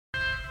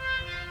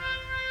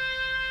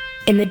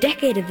In the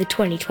decade of the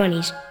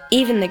 2020s,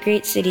 even the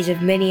great cities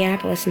of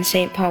Minneapolis and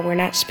St. Paul were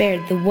not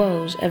spared the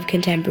woes of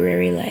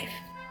contemporary life.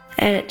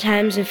 And at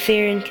times of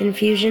fear and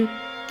confusion,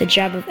 the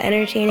job of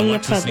entertaining the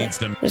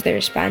public was the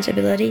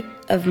responsibility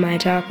of My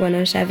Talk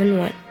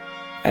 1071,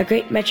 a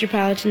great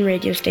metropolitan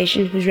radio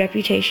station whose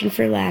reputation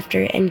for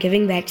laughter and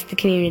giving back to the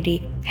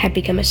community had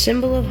become a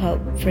symbol of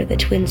hope for the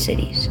Twin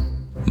Cities.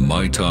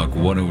 My Talk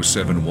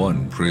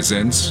 1071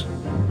 presents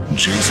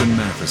Jason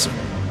Matheson,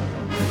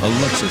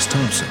 Alexis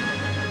Thompson,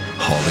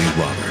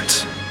 Holly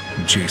Roberts.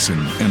 Jason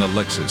and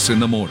Alexis in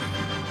the morning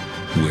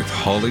with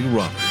Holly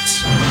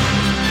Roberts.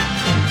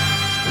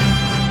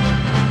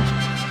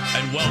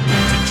 And welcome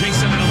to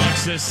Jason and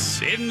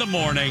Alexis in the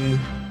morning.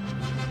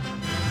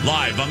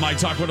 Live on My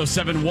Talk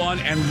 1071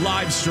 and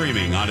live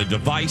streaming on a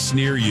device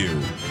near you.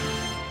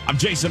 I'm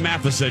Jason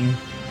Matheson,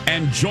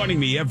 and joining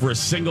me every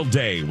single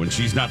day when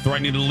she's not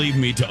threatening to leave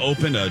me to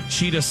open a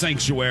cheetah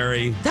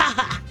sanctuary,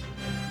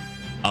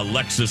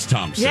 Alexis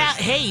Thompson. Yeah,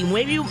 hey,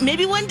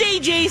 maybe one day,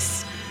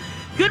 Jace.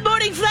 Good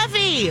morning,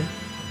 Fluffy.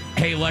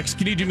 Hey, Lex,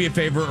 can you do me a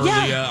favor?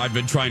 Earlier, I've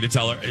been trying to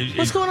tell her.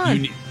 What's going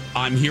on?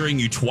 I'm hearing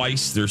you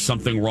twice. There's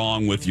something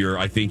wrong with your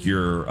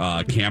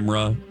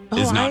camera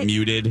is not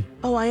muted.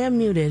 Oh, I am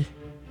muted.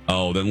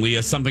 Oh, then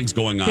Leah, something's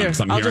going on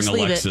because I'm hearing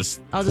Alexis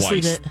I'll twice. just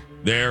leave it.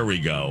 There we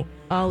go.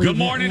 Good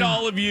morning to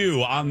all of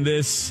you on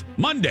this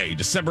Monday,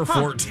 December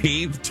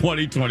 14th,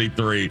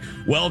 2023.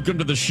 Welcome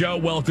to the show.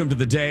 Welcome to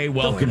the day.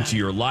 Welcome to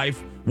your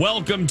life.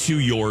 Welcome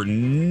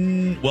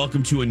to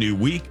welcome to a new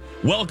week.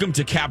 Welcome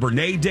to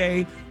Cabernet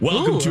Day.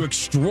 Welcome to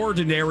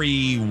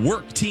Extraordinary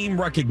Work Team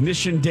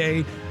Recognition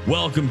Day.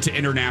 Welcome to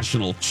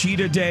International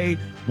Cheetah Day.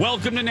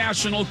 Welcome to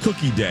National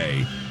Cookie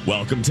Day.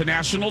 Welcome to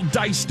National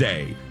Dice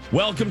Day.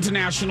 Welcome to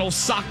National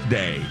Sock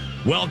Day.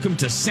 Welcome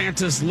to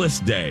Santa's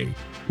List Day.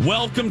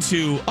 Welcome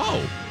to,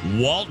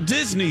 Walt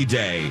Disney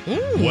Day.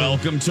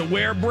 Welcome to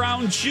Wear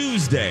Brown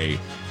Shoes Day.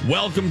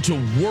 Welcome to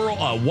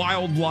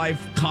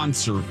Wildlife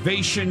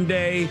Conservation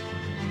Day.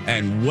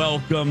 And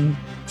welcome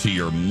to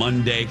your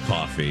Monday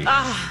coffee.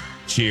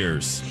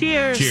 Cheers.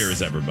 Cheers.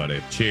 Cheers,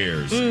 everybody.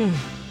 Cheers.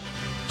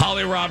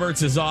 Holly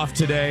Roberts is off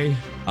today,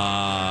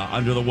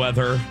 under the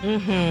weather.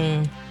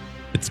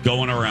 It's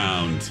going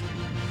around.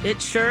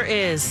 It sure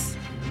is.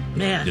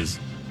 Man. It is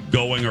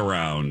going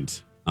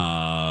around.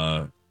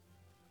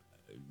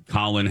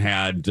 Colin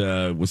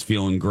was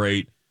feeling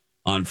great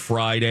on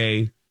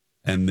Friday,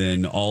 and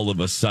then all of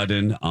a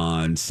sudden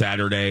on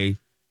Saturday,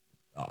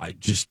 I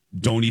just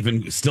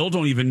still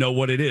don't even know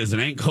what it is. It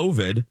ain't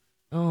COVID,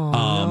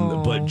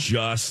 no. But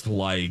just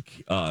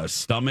like a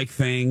stomach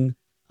thing,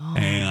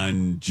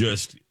 and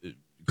just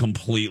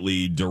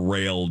completely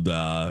derailed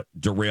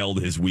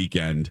his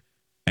weekend,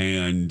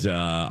 and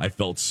I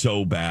felt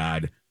so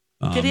bad.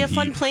 Did he have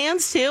fun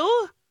plans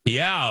too?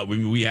 Yeah,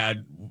 we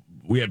had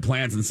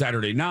plans on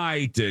Saturday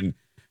night, and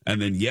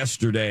then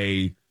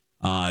yesterday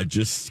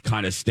just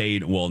kind of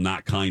stayed. Well,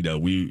 not kind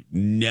of. We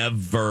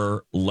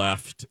never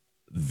left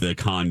the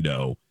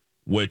condo,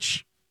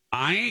 which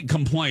I ain't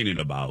complaining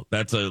about.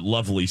 That's a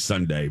lovely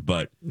Sunday,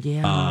 but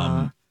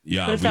yeah.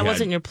 But if that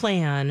wasn't your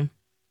plan,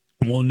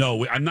 well,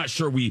 no, I'm not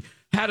sure we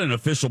had an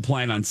official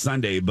plan on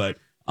Sunday, but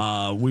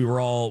we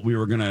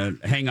were gonna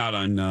hang out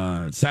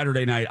on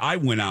Saturday night. I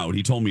went out.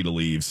 He told me to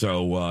leave,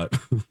 so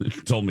he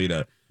told me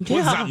to.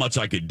 Well, there's not much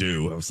I could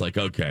do. I was like,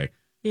 okay.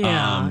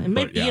 Yeah. And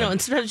maybe,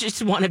 instead of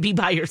just want to be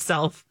by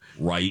yourself.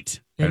 Right.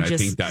 And just, I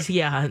think that.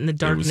 Yeah, in the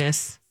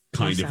darkness.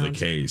 Kind of the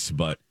case.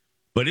 But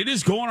it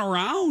is going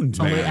around,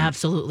 man. Oh, it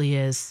absolutely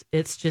is.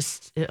 It's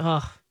just,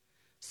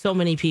 so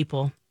many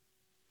people.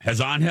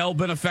 Has Angel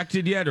been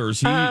affected yet? Or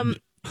is he?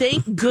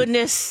 Thank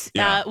goodness.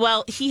 Yeah.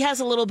 Well, he has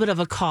a little bit of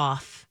a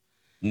cough.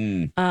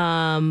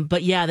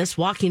 But yeah, this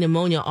walking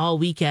pneumonia all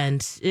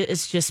weekend,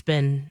 it's just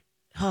been,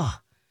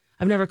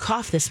 I've never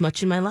coughed this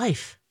much in my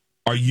life.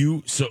 How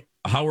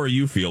are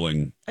you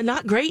feeling?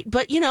 Not great,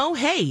 but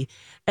hey,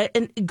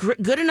 and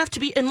good enough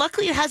to be. And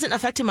luckily, it hasn't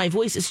affected my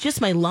voice. It's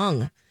just my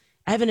lung.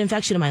 I have an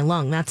infection in my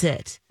lung. That's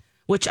it.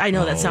 Which I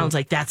know that sounds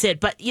like that's it,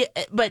 but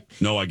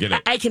no, I get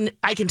it.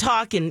 I can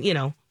talk, and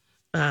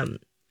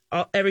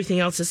everything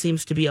else just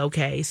seems to be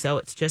okay. So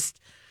it's just,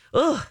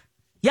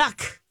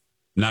 yuck.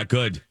 Not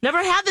good.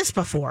 Never had this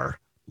before.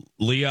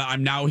 Leah,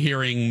 I'm now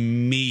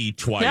hearing me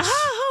twice.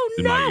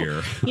 In my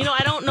ear.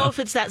 I don't know if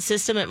it's that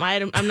system.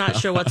 I'm not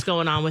sure what's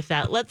going on with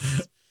that.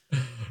 Let's.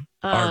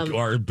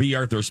 Our B.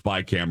 Arthur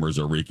spy cameras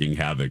are wreaking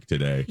havoc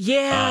today.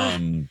 Yeah.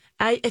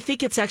 I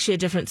think it's actually a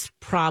different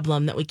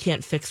problem that we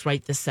can't fix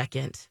right this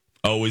second.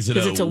 Oh, is it?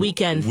 Because it's a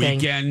weekend thing.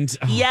 Weekend?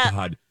 Oh, yeah.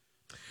 God.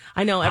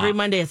 I know. Every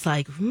Monday it's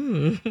like,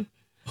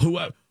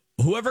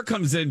 Whoever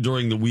comes in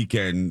during the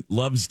weekend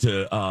loves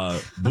to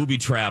booby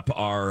trap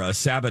our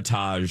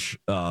sabotage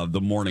the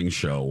morning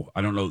show.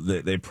 I don't know.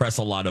 They press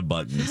a lot of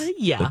buttons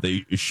that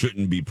they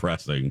shouldn't be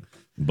pressing.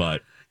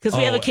 But because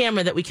we have a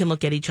camera that we can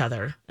look at each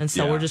other. And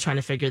so we're just trying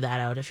to figure that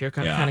out. If you're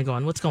kind of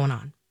going, what's going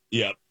on?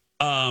 Yep.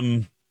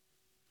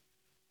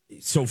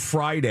 So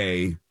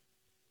Friday,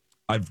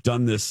 I've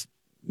done this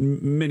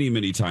many,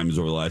 many times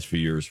over the last few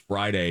years.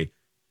 Friday,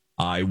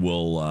 I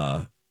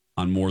will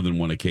on more than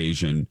one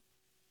occasion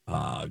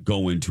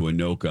go into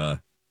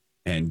Anoka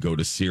and go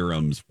to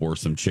Serums for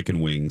some chicken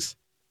wings.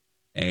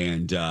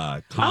 And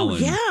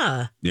Colin,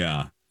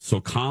 yeah.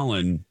 So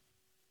Colin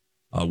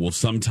will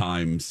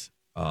sometimes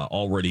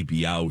already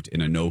be out in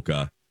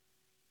Anoka.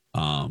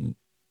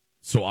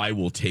 So I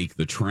will take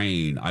the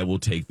train. I will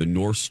take the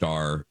North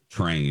Star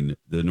train,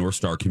 the North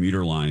Star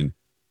commuter line,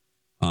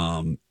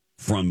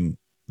 from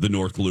the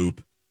North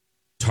Loop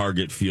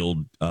Target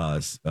Field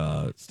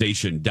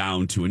station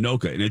down to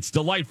Anoka, and it's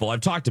delightful.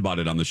 I've talked about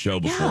it on the show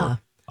before. Yeah,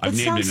 I've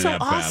named it so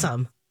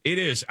awesome. It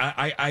is.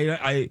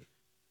 I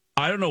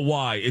don't know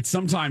why. It's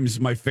sometimes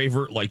my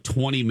favorite, like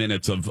 20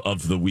 minutes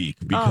of the week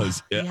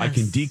because I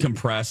can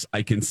decompress.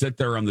 I can sit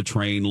there on the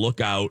train, look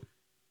out.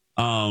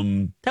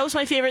 That was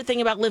my favorite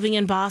thing about living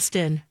in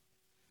Boston.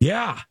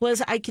 Yeah,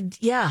 was I could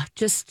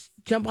just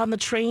jump on the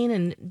train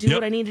and do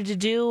what I needed to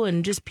do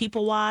and just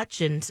people watch,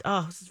 and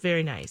this is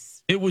very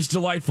nice. It was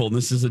delightful. And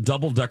this is a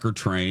double-decker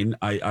train.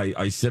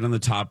 I sit on the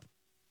top,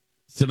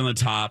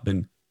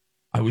 and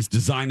I was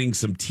designing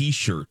some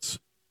T-shirts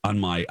on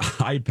my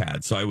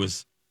iPad, so I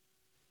was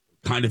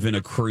kind of in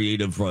a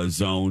creative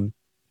zone.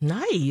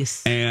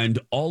 Nice. And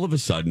all of a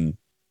sudden,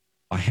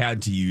 I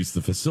had to use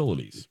the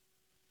facilities.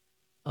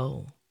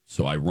 Oh.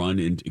 So I run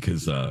into,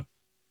 because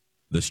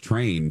this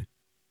train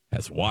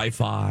has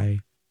Wi-Fi.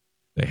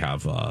 They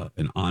have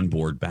an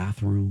onboard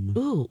bathroom.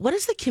 Ooh, what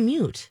is the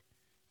commute?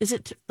 Is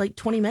it like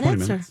 20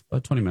 minutes? 20 minutes.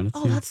 20 minutes.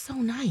 Oh, that's so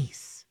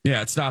nice.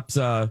 Yeah, it stops.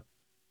 Coon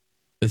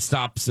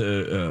Rapids,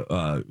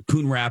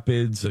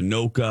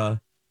 Anoka.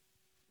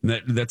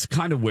 That's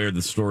kind of where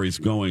the story's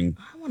going.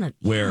 I want to.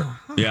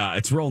 Yeah,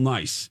 it's real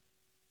nice.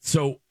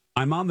 So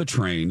I'm on the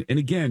train, and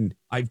again,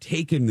 I've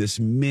taken this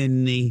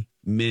many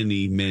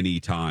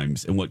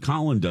times. And what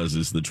Colin does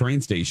is the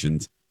train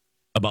station's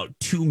about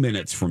 2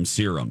 minutes from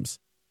Serums.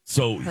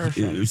 So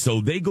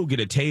they go get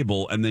a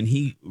table, and then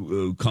he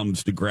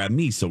comes to grab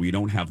me, so we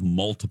don't have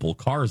multiple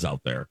cars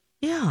out there.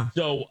 Yeah.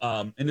 So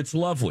and it's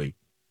lovely.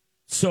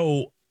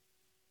 So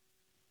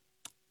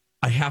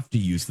I have to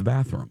use the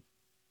bathroom.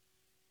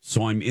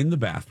 So I'm in the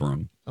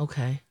bathroom.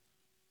 Okay.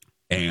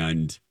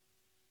 And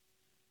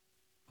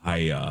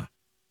I'm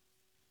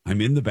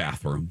in the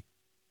bathroom,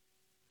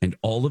 and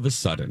all of a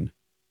sudden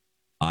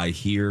I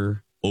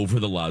hear over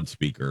the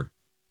loudspeaker,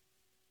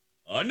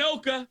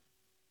 Anoka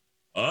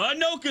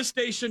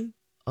station.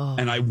 Oh,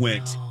 and I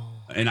went,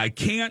 and I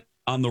can't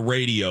on the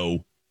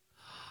radio.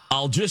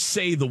 I'll just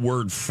say the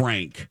word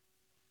Frank,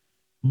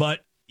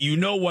 but you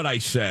know what I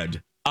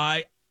said.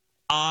 I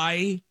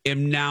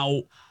am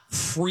now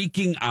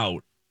freaking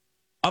out.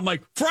 I'm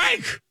like,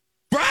 Frank,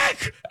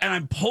 and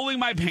I'm pulling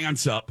my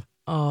pants up.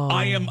 Oh.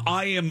 I am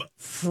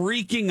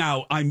freaking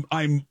out.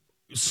 I'm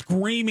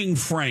screaming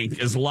Frank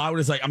as loud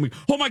as I'm like,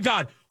 oh my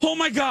god,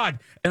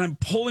 and I'm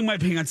pulling my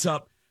pants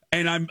up,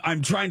 and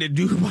I'm trying to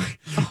do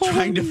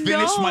trying to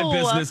finish my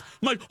business.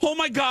 I'm like, oh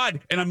my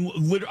god, and I'm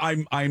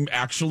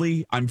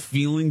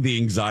feeling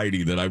the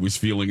anxiety that I was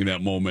feeling in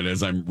that moment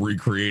as I'm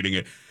recreating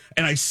it,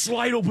 and I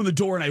slide open the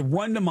door and I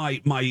run to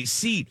my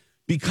seat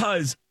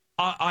because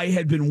I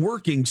had been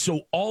working,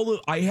 so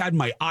I had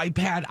my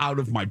iPad out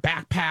of my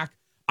backpack.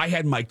 I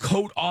had my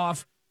coat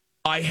off.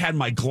 I had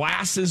my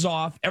glasses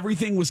off.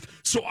 Everything was,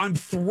 so I'm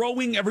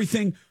throwing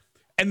everything,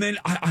 and then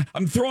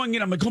I'm throwing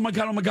it. I'm like, oh my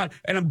God.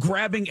 And I'm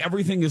grabbing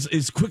everything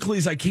as quickly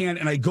as I can.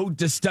 And I go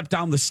to step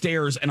down the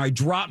stairs, and I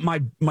drop my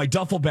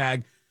duffel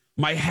bag.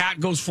 My hat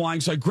goes flying.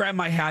 So I grab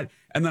my hat,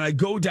 and then I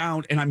go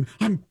down, and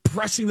I'm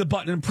pressing the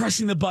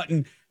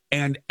button.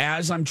 And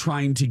as I'm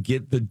trying to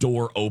get the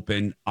door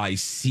open, I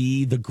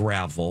see the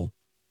gravel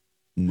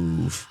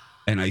move.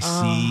 And I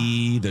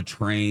see the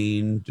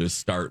train just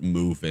start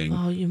moving.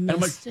 Oh, you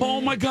missed and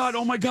I'm like, oh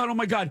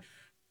my God.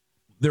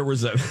 There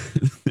was a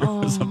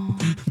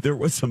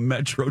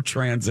Metro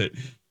Transit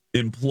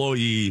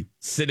employee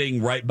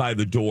sitting right by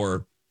the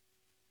door.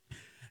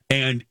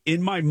 And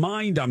in my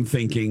mind, I'm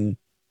thinking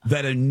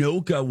that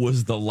Anoka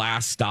was the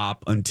last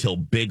stop until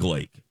Big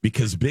Lake,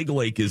 because Big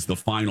Lake is the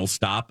final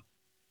stop.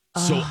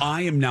 So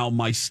I am now,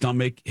 my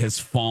stomach has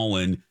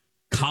fallen.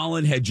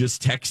 Colin had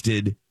just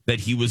texted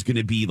that he was going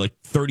to be like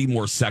 30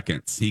 more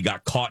seconds. He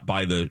got caught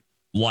by the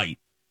light.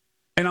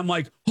 And I'm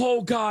like,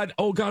 oh God,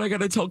 I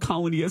got to tell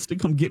Colin he has to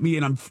come get me.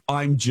 And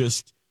I'm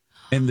just,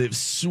 and the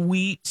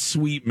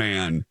sweet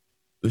man,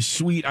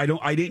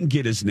 I didn't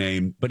get his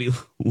name, but he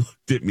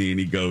looked at me and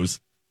he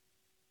goes,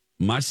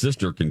 my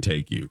sister can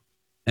take you.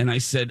 And I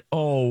said,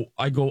 oh,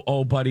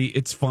 buddy,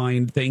 it's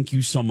fine. Thank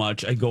you so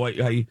much.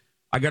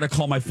 I got to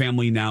call my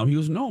family now. He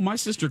goes, no, my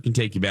sister can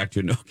take you back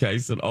to Anoka. I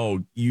said,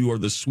 oh, you are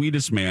the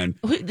sweetest man.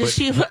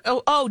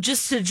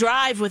 Just to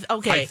drive with,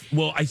 okay.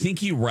 I think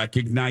he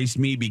recognized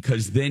me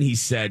because then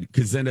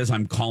as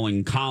I'm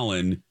calling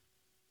Colin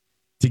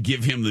to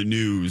give him the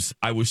news,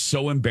 I was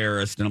so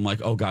embarrassed. And I'm like,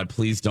 oh God,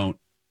 please don't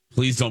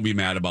be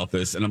mad about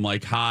this. And I'm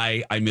like,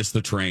 hi, I missed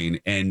the train.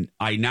 And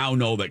I now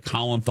know that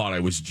Colin thought I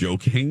was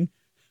joking.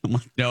 I'm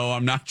like, no,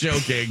 I'm not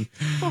joking.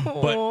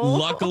 But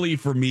luckily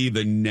for me,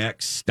 the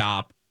next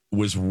stop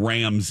was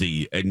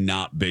Ramsey and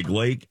not Big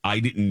Lake. I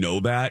didn't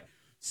know that.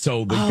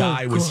 So the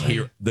guy was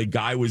here. The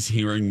guy was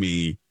hearing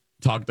me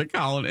talk to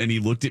Colin, and he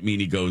looked at me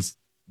and he goes,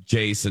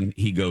 Jason,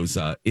 he goes,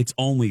 it's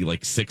only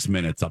like 6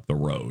 minutes up the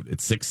road.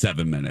 It's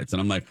 6-7 minutes.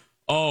 And I'm like,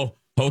 oh,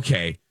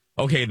 okay,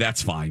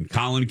 that's fine.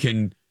 Colin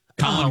can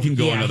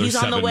go another he's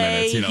 7 on the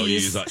way.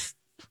 minutes.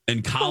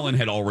 And Colin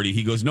had already,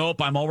 he goes,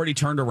 nope, I'm already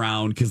turned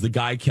around, because the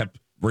guy kept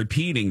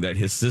repeating that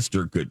his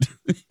sister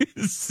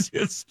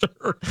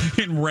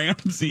in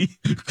Ramsey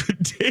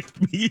could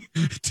take me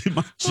to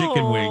my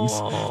chicken wings.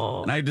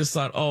 And I just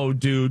thought, oh,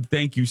 dude,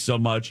 thank you so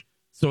much.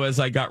 So as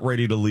I got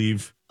ready to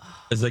leave,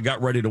 as I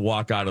got ready to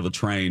walk out of the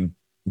train,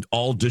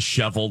 all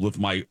disheveled with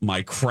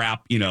my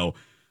crap,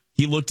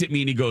 he looked at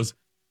me and he goes,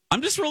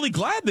 I'm just really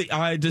glad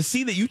that to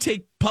see that you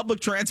take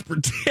public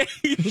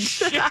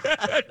transportation.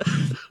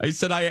 I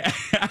said, I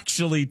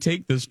actually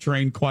take this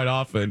train quite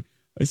often.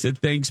 I said,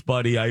 thanks,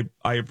 buddy. I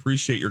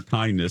appreciate your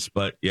kindness.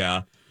 But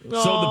yeah.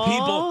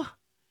 Aww.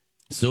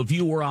 So if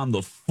you were on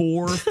the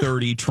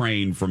 4:30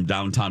 train from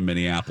downtown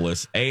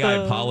Minneapolis, I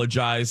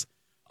apologize.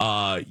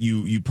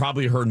 You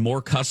probably heard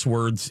more cuss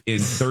words in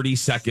 30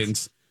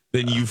 seconds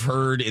than you've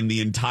heard in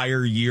the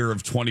entire year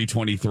of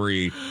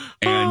 2023.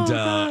 And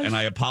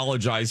I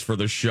apologize for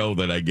the show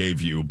that I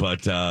gave you.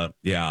 But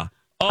yeah.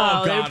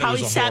 Oh, God, they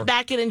probably sat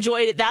back and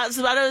enjoyed it. That's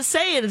what I was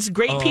saying. It's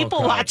great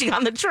people watching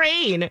on the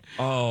train.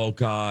 Oh,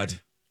 God.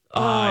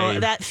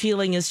 That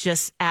feeling is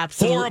just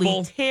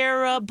absolutely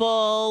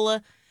terrible.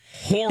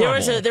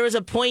 Horrible. There was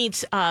a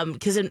point,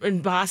 because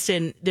in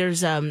Boston,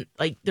 there's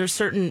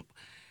certain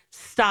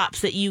stops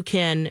that you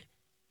can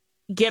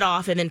get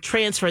off and then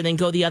transfer and then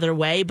go the other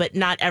way, but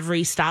not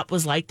every stop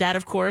was like that,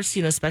 of course,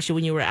 especially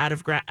when you were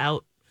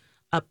out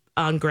up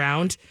on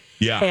ground.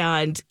 Yeah.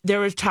 And there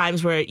were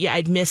times where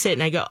I'd miss it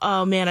and I go,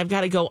 oh man, I've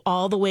got to go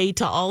all the way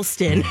to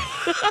Alston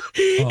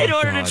in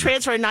order to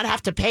transfer and not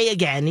have to pay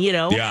again,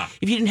 Yeah.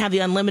 if you didn't have the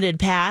unlimited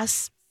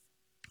pass.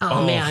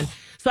 Oh man.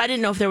 So I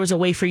didn't know if there was a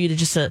way for you to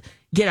just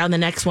get on the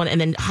next one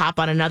and then hop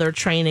on another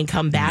train and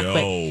come back. No.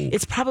 But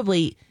it's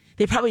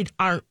they probably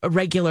aren't a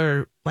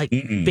regular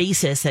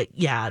basis that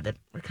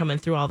we're coming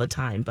through all the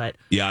time. But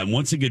yeah, and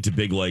once you get to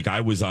Big Lake, I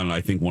was on,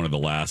 I think, one of the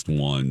last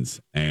ones,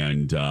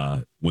 and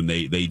when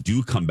they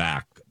do come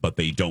back, but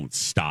they don't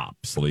stop,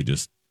 so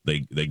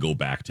they go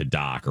back to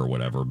dock or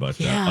whatever. But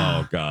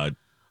oh God,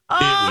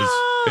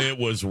 it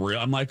was real.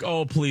 I'm like,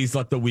 oh please,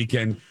 let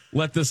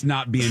this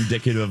not be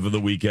indicative of the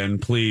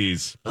weekend,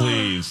 please.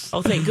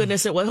 Oh, thank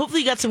goodness it was.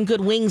 Hopefully you got some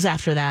good wings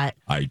after that.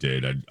 I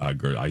did.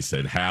 I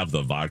said, have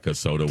the vodka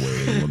soda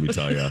wing, let me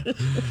tell you.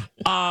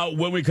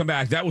 When we come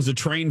back, that was a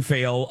train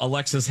fail.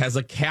 Alexis has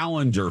a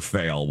calendar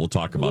fail. We'll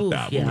talk about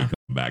that when we come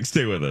back.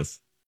 Stay with us.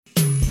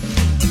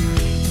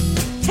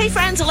 Hey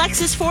friends,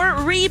 Alexis for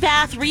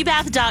Rebath,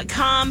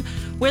 rebath.com,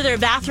 where their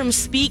bathrooms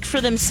speak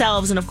for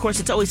themselves. And of course,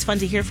 it's always fun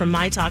to hear from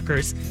my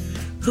talkers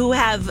who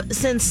have,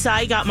 since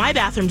I got my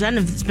bathroom done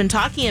and has been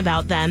talking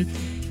about them,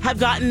 have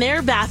gotten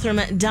their bathroom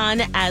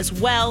done as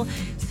well.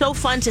 So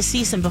fun to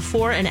see some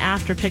before and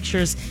after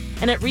pictures.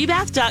 And at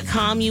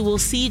rebath.com, you will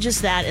see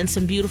just that and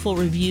some beautiful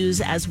reviews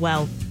as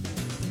well.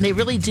 They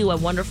really do a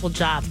wonderful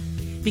job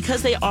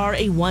because they are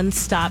a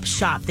one-stop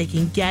shop. They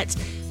can get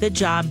the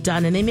job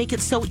done and they make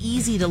it so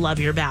easy to love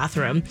your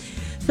bathroom.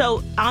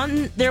 So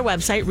on their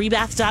website,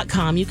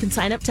 rebath.com, you can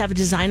sign up to have a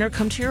designer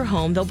come to your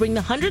home. They'll bring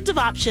the hundreds of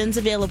options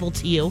available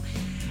to you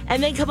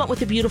and then come up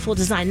with a beautiful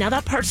design. Now,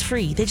 that part's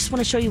free. They just want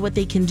to show you what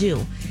they can do.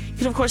 You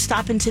can, of course,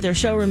 stop into their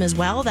showroom as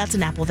well. That's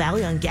in Apple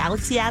Valley on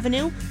Galaxy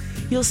Avenue.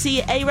 You'll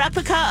see a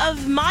replica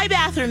of my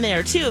bathroom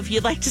there, too, if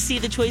you'd like to see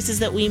the choices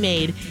that we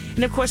made.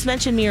 And, of course,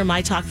 mention me or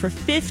My Talk for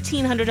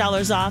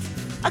 $1,500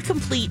 off a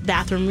complete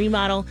bathroom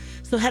remodel.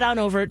 So head on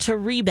over to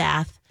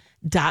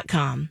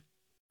rebath.com.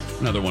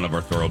 Another one of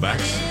our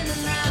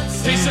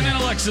throwbacks. Jason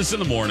and Alexis in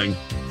the morning.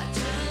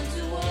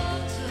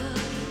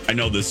 I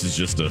know this is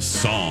just a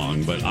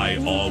song, but I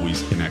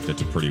always connect it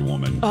to Pretty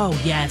Woman. Oh,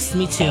 yes,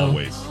 me too.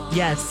 Always.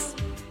 Yes.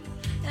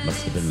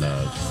 Must have been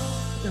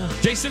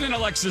love. Jason and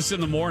Alexis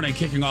in the morning,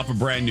 kicking off a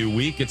brand new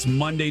week. It's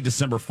Monday,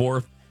 December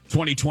 4th,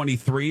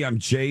 2023. I'm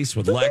Jace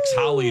with Lex.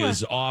 Holly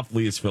is off.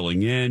 Lee is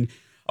filling in.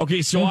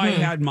 Okay, so I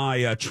had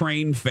my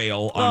train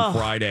fail on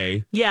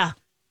Friday. Yeah.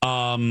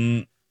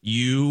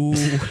 You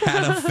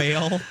had a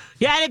fail?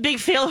 Yeah, I had a big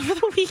fail over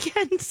the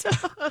weekend. So.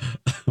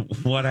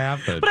 What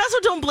happened? But also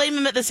don't blame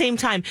him at the same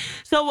time.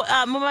 So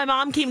when my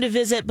mom came to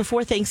visit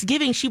before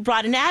Thanksgiving, she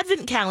brought an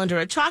advent calendar,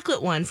 a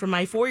chocolate one for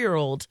my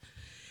 4-year-old.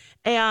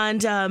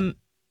 And,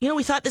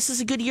 we thought this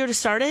is a good year to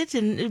start it.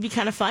 And it'd be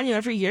kind of fun.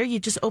 Every year you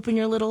just open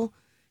your little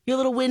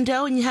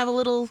window and you have a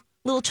little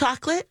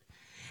chocolate.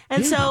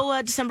 And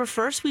so December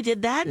 1st, we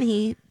did that and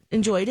he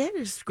enjoyed it. It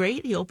was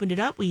great. He opened it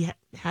up. We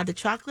had the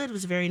chocolate. It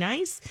was very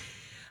nice.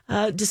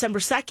 December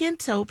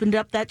 2nd, I opened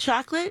up that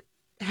chocolate,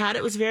 had it.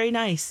 It was very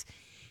nice.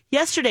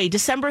 Yesterday,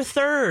 December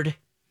 3rd,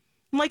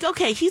 I'm like,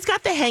 okay, he's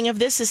got the hang of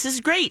this. This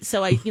is great.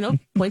 So I,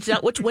 pointed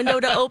out which window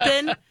to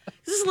open.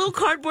 This is little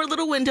cardboard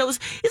little windows.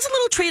 It's a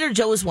little Trader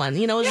Joe's one,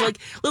 it's like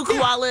little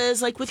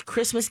koalas, like with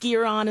Christmas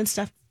gear on and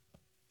stuff.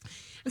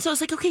 And so I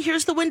was like, okay,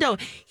 here's the window.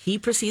 He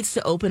proceeds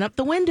to open up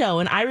the window.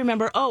 And I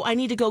remember, I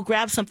need to go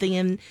grab something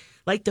in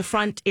like the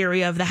front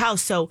area of the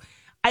house. So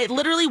I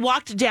literally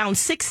walked down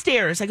 6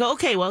 stairs. I go,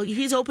 okay, well,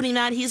 he's opening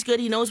that. He's good.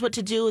 He knows what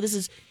to do. This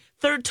is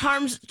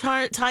times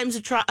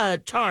a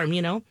charm,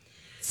 you know?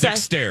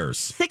 6 stairs.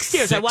 6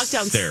 stairs. I walked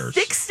down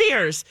 6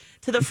 stairs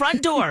to the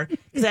front door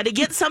because I had to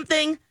get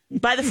something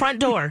by the front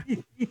door.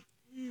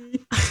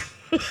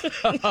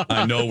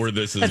 I know where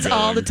this is That's going.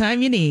 all the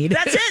time you need.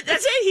 That's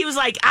it. He was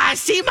like, I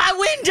see my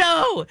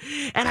window,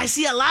 and I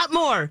see a lot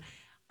more.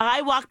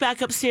 I walked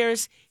back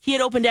upstairs. He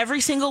had opened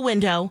every single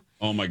window.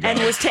 Oh, my God. And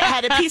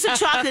had a piece of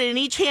chocolate in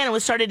each hand and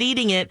was started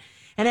eating it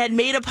and had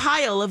made a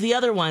pile of the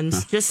other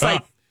ones, just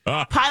like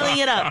piling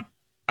it up.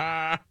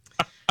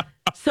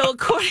 So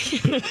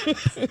according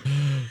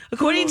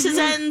to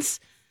Zen's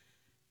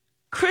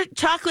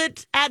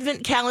chocolate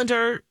advent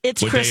calendar,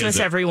 it's What day Christmas, is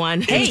it?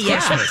 everyone. Hey,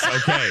 yeah.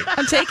 Christmas. Okay.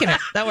 I'm taking it.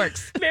 That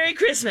works. Merry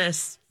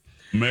Christmas.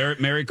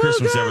 Merry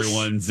Christmas, gosh.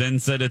 everyone. Zen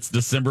said it's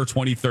December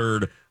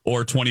 23rd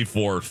or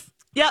 24th.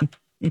 Yep.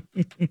 Is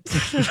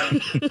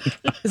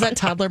that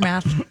toddler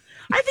math?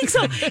 I think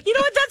so. You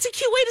know what? That's a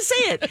cute way to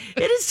say it.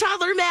 It is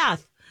toddler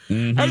math.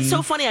 And it's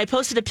so funny. I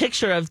posted a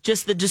picture of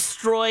just the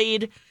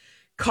destroyed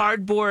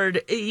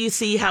cardboard. You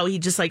see how he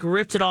just like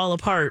ripped it all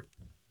apart.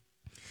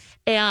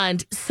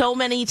 And so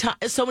many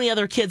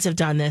other kids have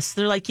done this.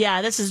 They're like,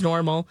 yeah, this is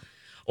normal.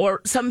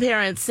 Or some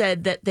parents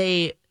said that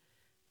they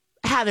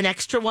have an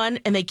extra one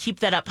and they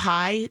keep that up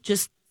high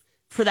just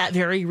for that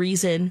very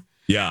reason.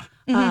 Yeah.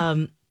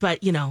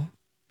 But, you know,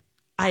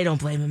 I don't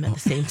blame him at the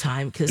same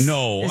time because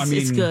No, I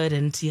mean- it's good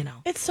and, you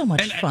know. It's so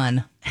much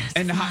fun.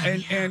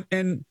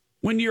 And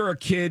when you're a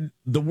kid,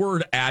 the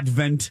word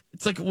Advent,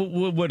 it's like,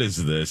 what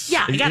is this?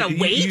 Yeah, I gotta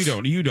wait.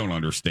 You don't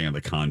understand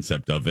the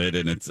concept of it,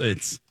 and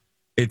it's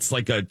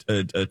like a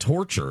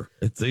torture.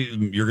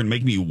 You're gonna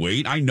make me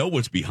wait. I know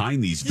what's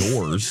behind these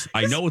doors.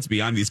 I know what's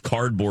behind these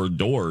cardboard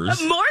doors.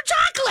 More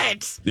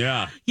chocolate.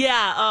 Yeah.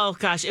 Yeah. Oh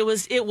gosh, it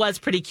was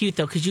pretty cute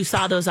though because you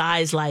saw those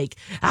eyes like,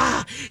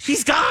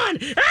 she's gone.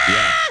 Here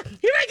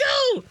I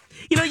go.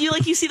 You know,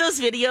 you see those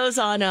videos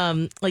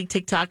on like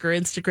TikTok or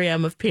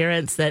Instagram of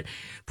parents that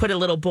put a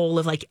little bowl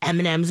of like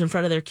M&Ms in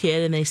front of their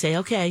kid and they say,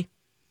 okay,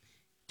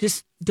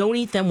 just don't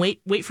eat them.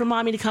 Wait for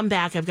mommy to come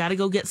back. I've got to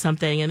go get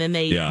something. And then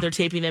they're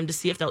taping them to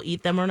see if they'll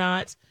eat them or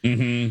not.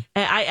 Mm-hmm.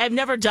 I've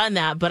never done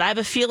that, but I have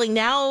a feeling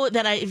now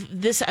that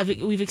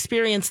we've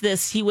experienced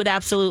this, he would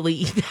absolutely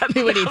eat them.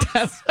 He would eat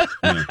them.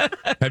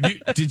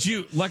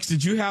 Lex,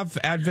 did you have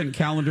Advent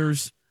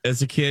calendars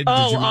as a kid?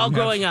 Oh, all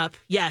growing up.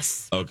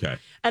 Yes. Okay.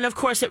 And of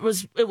course, it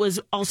was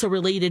also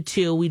related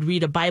to we'd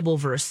read a Bible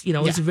verse. You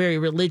know, it was very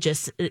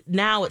religious.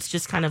 Now it's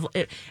just kind of,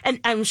 and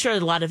I'm sure a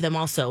lot of them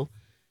also,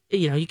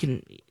 you know, you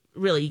can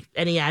really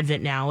any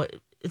Advent now.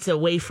 It's a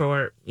way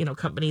for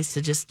companies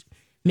to just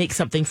make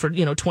something for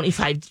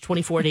 25,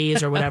 24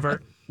 days or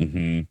whatever.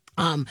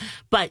 Mm-hmm.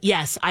 But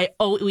yes,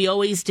 we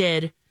always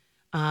did,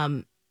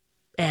 and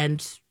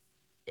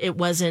it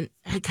wasn't.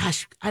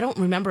 Gosh, I don't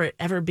remember it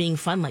ever being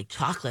fun like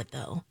chocolate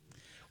though.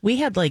 We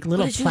had like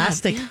little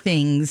plastic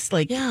things,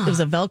 like it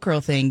was a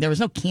Velcro thing. There was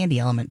no candy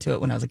element to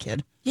it when I was a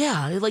kid.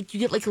 Yeah, like you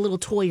get like a little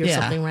toy or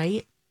something,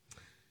 right?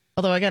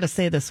 Although I got to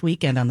say, this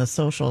weekend on the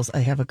socials, I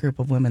have a group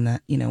of women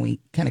that we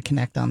kind of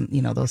connect on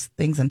those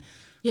things, and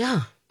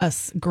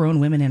us grown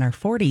women in our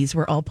 40s,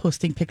 we're all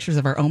posting pictures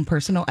of our own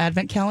personal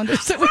Advent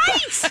calendars.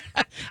 Right.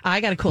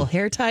 I got a cool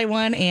hair tie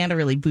one and a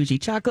really bougie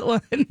chocolate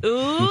one.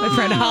 Ooh. My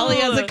friend Holly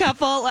has a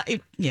couple.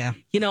 We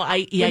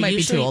might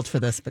be too old for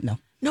this, but no.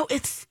 No,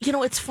 it's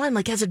it's fun.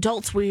 Like as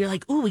adults, where you're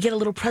like, "Ooh, we get a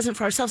little present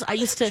for ourselves." I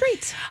used to.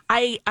 Treats.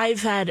 I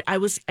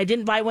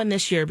didn't buy one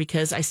this year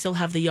because I still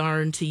have the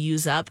yarn to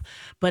use up,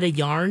 but a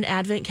yarn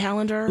advent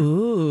calendar.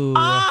 Ooh.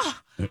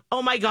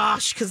 Oh my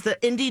gosh! Because the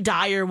indie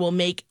dyer will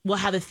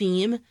have a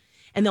theme,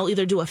 and they'll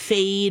either do a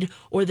fade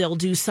or they'll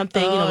do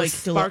something, like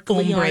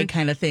sparkly yarn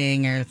kind of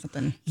thing or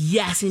something.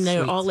 Yes, and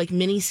they're all like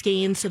mini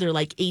skeins, so they're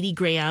like 80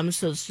 grams.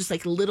 So it's just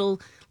like little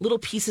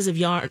pieces of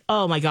yarn.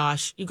 Oh my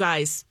gosh, you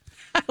guys,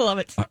 I love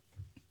it.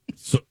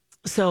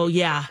 So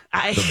yeah,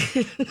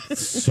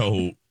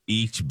 So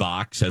each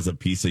box has a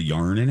piece of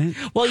yarn in it?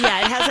 Well,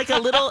 yeah, it has like a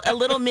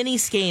little mini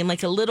skein,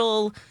 like a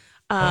little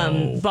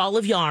ball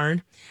of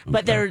yarn,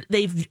 but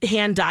they've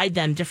hand dyed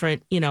them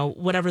different,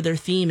 whatever their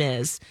theme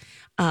is.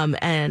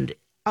 And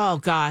oh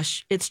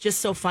gosh, it's just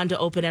so fun to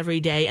open every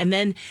day. And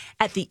then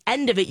at the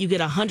end of it, you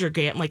get 100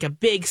 gram, like a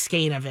big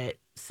skein of it.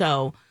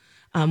 So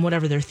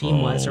whatever their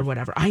theme was or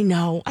whatever. I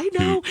know.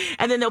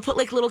 And then they'll put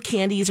like little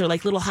candies or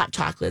like little hot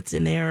chocolates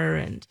in there.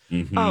 And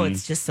oh,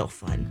 it's just so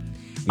fun.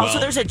 Well, also,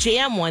 there's a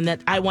jam one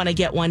that I want to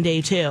get one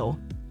day too.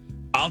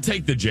 I'll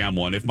take the jam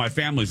one. If my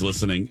family's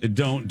listening,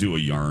 don't do a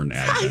yarn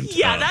advent.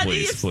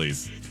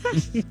 Please.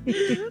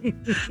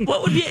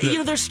 What would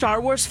be, there's Star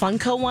Wars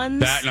Funko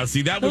ones. That would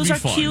be fun. Those are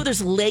cute.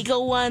 There's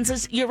Lego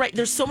ones. You're right.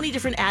 There's so many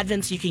different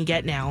advents you can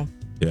get now.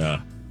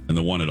 Yeah. And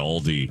the one at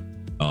Aldi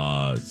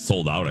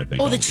sold out, I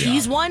think. Oh, the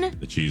cheese one?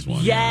 The cheese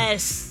one.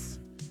 Yes.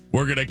 Yeah.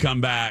 We're going to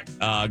come back,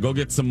 go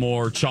get some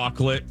more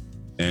chocolate,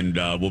 and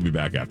we'll be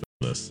back after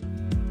this.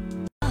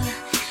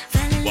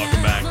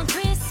 Welcome back.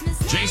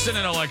 Jason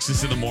and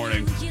Alexis in the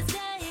morning.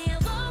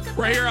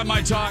 Right here on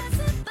My Talk.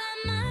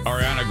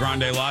 Ariana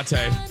Grande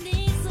Latte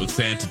with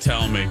Santa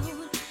Tell Me.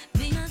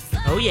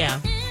 Oh, yeah.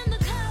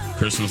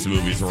 Christmas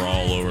movies were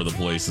all over the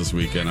place this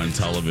weekend on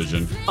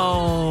television.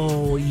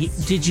 Oh,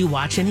 did you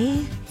watch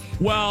any?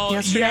 Well,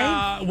 yesterday?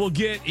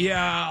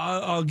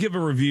 I'll give a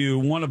review.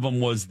 One of them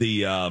was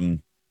the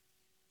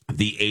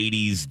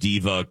 80s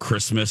diva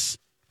Christmas.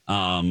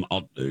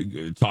 I'll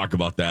talk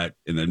about that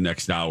in the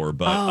next hour.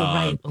 But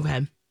right.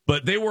 Okay.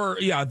 But they were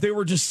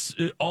just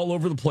all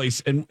over the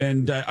place.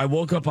 And I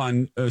woke up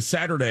on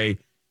Saturday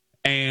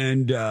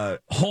and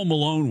Home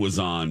Alone was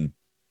on.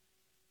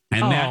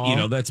 And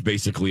that, that's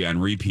basically on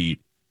repeat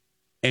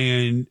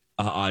and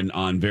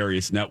on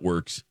various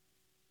networks.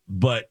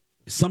 But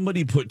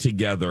somebody put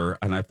together,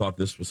 and I thought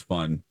this was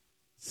fun.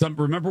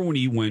 Remember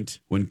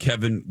when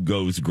Kevin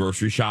goes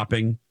grocery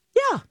shopping?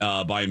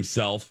 Yeah. By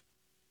himself.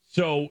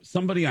 So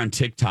somebody on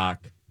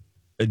TikTok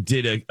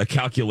did a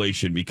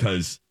calculation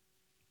because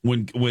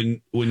when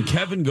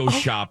Kevin goes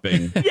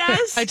shopping,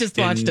 yes, I just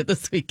watched it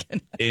this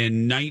weekend.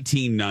 In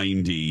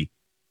 1990,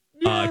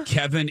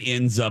 Kevin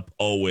ends up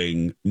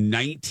owing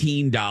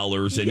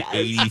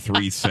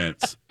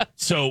 $19.83.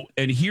 So,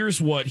 and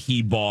here's what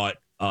he bought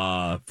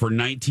for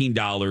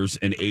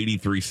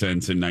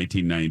 $19.83 in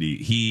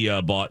 1990.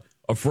 He bought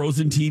a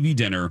frozen TV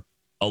dinner,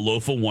 a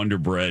loaf of Wonder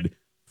Bread,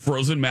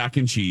 frozen mac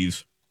and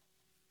cheese,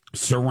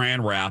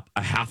 saran wrap,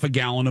 a half a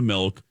gallon of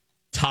milk,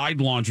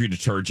 Tide laundry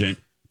detergent,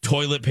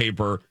 toilet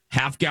paper,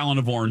 half gallon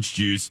of orange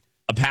juice,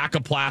 a pack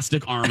of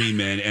plastic Army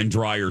Men, and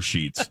dryer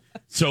sheets.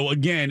 So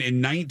again,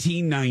 in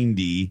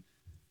 1990,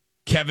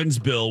 Kevin's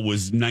bill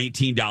was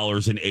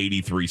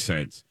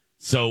 $19.83.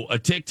 So a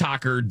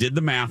TikToker did the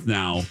math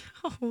now.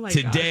 Oh my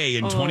Today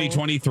in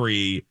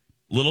 2023,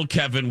 little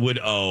Kevin would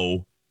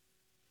owe,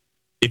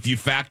 if you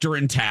factor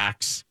in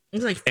tax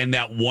and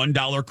that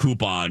 $1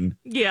 coupon,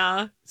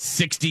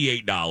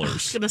 $68. I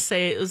was gonna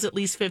say it was at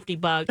least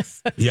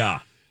 $50.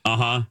 Yeah.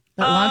 That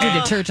laundry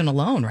detergent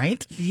alone,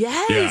 right?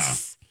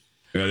 Yes.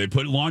 Yeah, they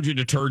put laundry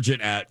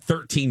detergent at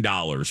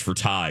 $13 for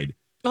Tide.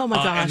 Oh my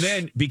gosh. And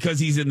then because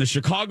he's in the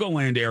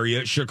Chicagoland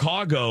area,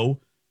 Chicago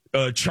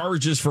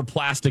charges for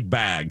plastic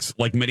bags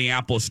like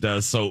Minneapolis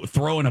does. So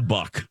throw in a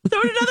buck.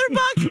 Throw in another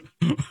buck.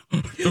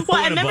 Well,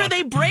 I remember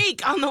they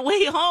break on the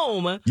way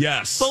home.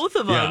 Yes. Both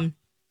of them.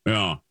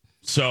 Yeah.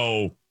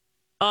 So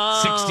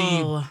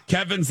 60.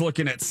 Kevin's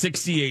looking at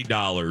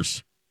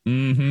 $68.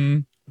 Mm-hmm.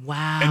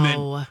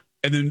 Wow.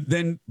 And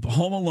then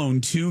Home Alone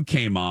 2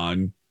 came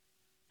on.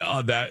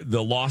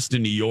 The Lost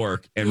in New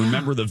York, and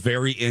remember the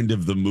very end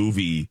of the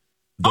movie,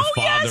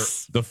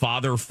 the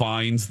father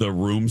finds the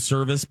room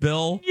service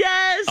bill.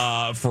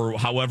 Yes. For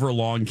however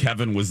long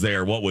Kevin was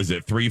there. What was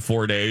it?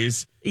 3-4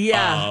 days?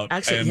 Yeah.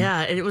 Actually,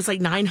 and it was like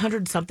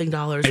 $900 something.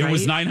 Right? It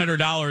was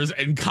 $900,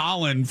 and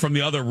Colin from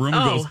the other room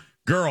goes,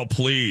 "Girl,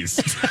 please."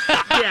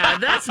 Yeah,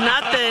 that's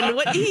nothing.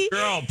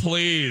 Girl,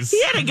 please.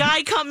 He had a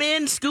guy come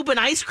in scooping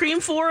ice cream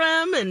for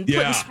him and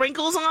putting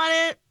sprinkles on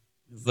it.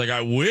 It's like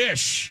I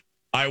wish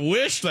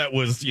that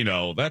was,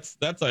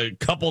 that's a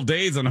couple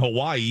days in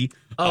Hawaii,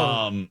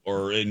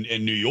 or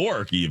in New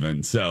York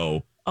even.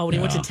 So, and he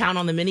went to town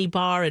on the mini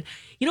bar, and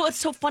it's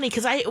so funny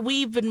because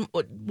we've been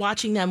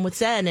watching them with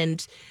Zen,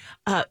 and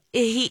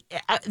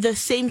the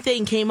same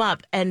thing came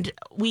up, and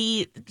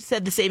we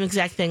said the same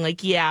exact thing,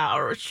 like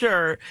or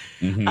sure,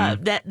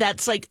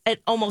 that's like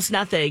almost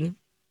nothing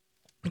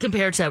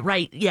compared to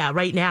right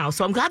now.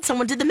 So I'm glad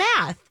someone did the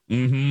math.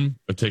 Mm-hmm.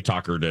 A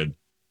TikToker did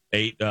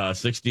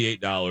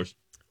 $68.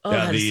 Oh,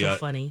 that is so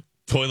funny.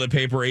 Toilet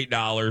paper,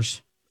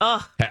 $8.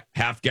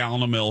 Half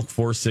gallon of milk,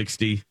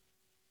 $4.60.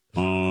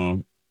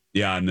 And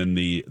then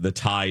the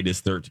Tide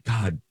is $13.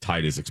 God,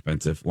 Tide is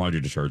expensive.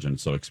 Laundry detergent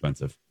is so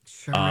expensive.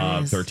 Sure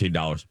is.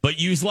 $13. But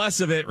use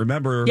less of it.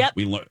 Remember,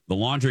 the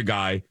laundry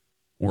guy,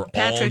 we're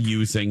all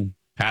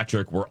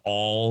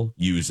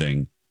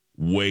using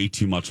way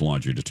too much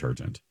laundry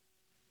detergent.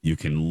 You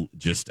can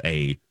just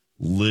a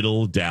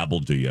little dabble,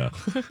 do you?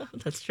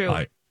 That's true.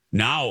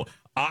 Now,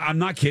 I'm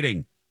not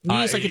kidding. You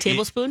use like a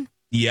tablespoon?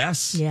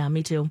 Yes. Yeah,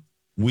 me too.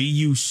 We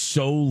use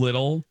so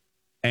little,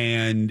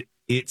 and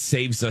it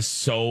saves us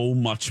so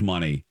much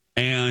money.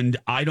 And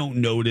I don't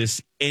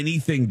notice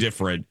anything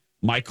different.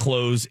 My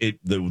clothes,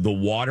 the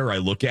water, I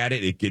look at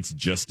it, it gets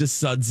just as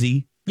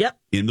sudsy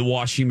in the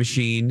washing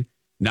machine.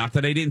 Not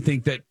that I didn't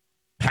think that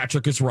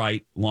Patrick is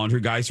right,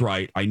 laundry guy's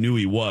right. I knew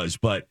he was.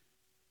 But,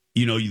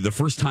 the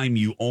first time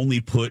you only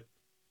put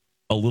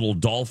a little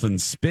dolphin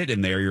spit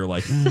in there, you're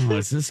like,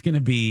 is this going to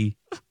be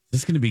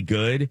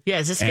good? Yeah,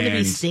 is this going to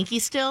be stinky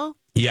still?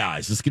 Yeah,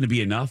 is this going to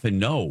be enough? And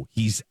no,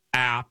 he's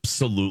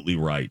absolutely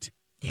right.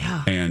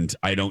 Yeah. And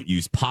I don't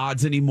use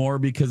pods anymore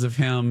because of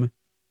him.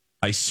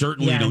 I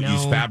certainly don't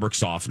use fabric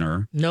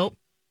softener. Nope.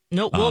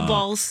 Wool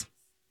balls.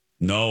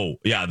 No.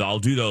 Yeah, I'll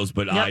do those,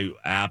 but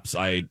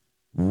I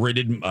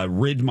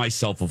rid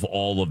myself of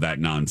all of that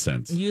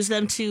nonsense. Use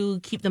them to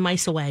keep the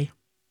mice away.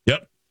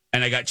 Yep.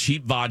 And I got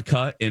cheap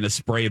vodka in a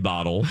spray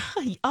bottle.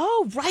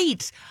 Oh,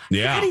 right.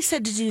 Yeah. I thought he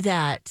said to do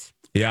that.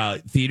 Yeah,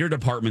 theater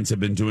departments have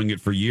been doing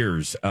it for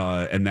years.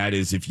 And that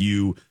is if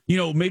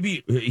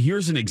maybe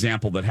here's an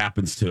example that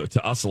happens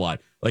to us a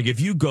lot. Like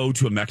if you go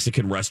to a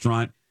Mexican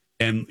restaurant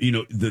and,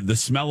 the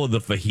smell of the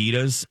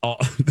fajitas,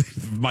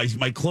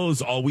 my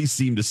clothes always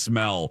seem to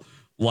smell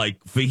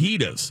like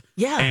fajitas.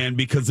 Yeah. And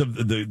because of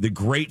the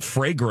great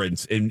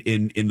fragrance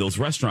in those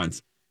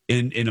restaurants,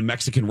 in a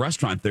Mexican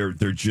restaurant,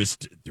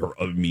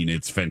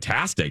 it's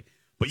fantastic.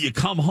 But you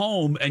come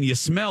home and you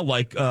smell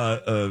like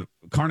carne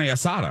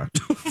asada.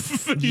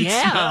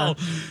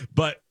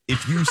 But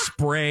if you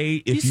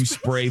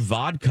spray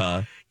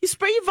vodka, you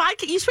spray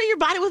your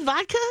body with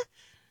vodka.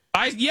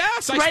 I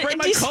spray my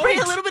coat. Do you spray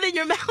a little bit in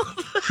your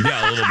mouth?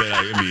 Yeah, a little bit.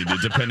 I mean,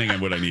 depending on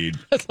what I need.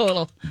 That's a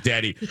little.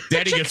 Daddy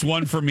gets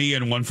one for me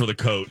and one for the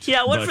coat.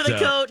 Yeah, one for the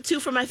coat, two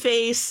for my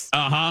face.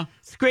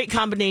 It's a great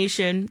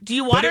combination. Do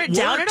you water it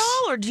down at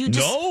all, or do you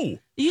just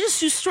you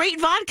just do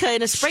straight vodka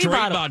in a spray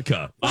bottle? Straight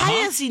vodka. Why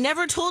has he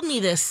never told me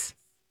this?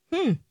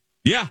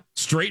 Yeah,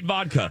 straight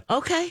vodka.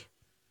 Okay.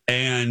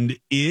 And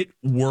it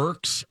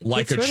works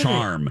like a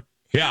charm.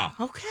 Yeah.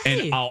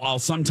 Okay. And I'll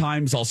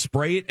sometimes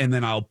spray it and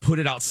then I'll put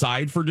it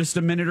outside for just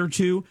a minute or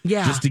two.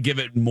 Yeah. Just to give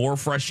it more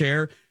fresh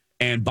air.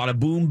 And bada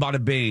boom,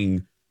 bada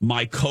bing,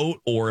 my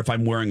coat, or if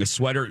I'm wearing a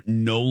sweater,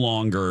 no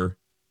longer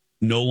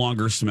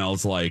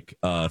smells like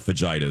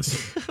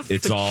fajitas.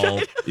 It's all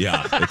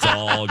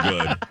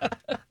good.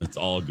 It's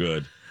all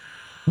good.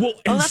 Well,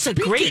 that's a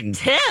great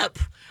tip.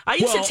 I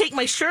used to take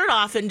my shirt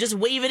off and just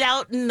wave it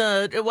out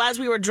as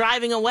we were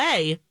driving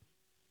away.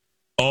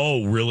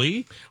 Oh,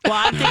 really? Well,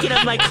 I'm thinking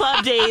of my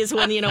club days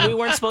when, we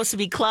weren't supposed to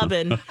be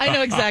clubbing. I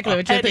know exactly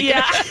what you're thinking.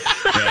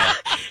 Yeah.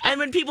 And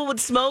when people would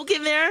smoke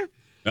in there.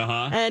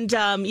 And,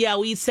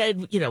 we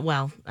said,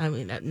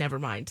 never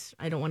mind.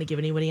 I don't want to give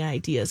anybody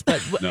ideas,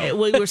 but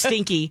we were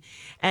stinky.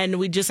 And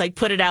we just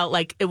put it out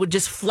it would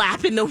just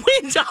flap in the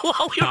window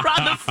while we were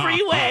on the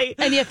freeway.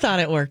 And you thought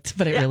it worked,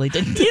 but it really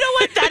didn't. You know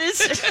what? That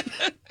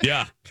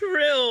is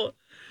true.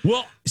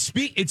 Well,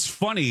 it's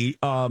funny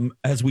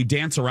as we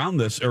dance around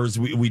this, or as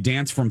we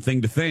dance from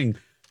thing to thing.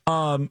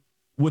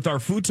 With our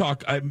food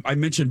talk, I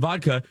mentioned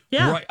vodka.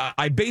 Yeah. Right,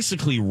 I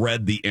basically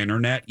read the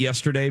internet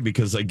yesterday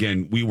because,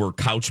 again, we were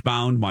couch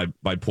bound.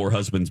 My poor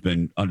husband's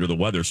been under the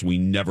weather, so we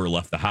never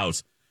left the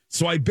house.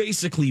 So I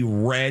basically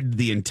read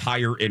the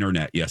entire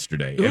internet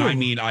yesterday. Ooh. And I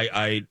mean,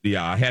 I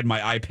had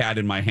my iPad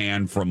in my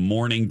hand from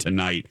morning to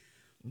night.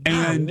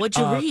 And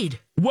what'd you read?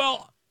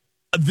 Well,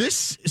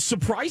 this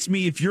surprised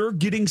me. If you're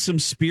getting some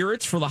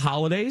spirits for the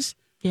holidays,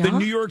 the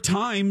New York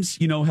Times,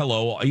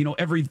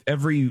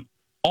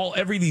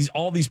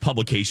 all these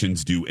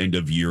publications do end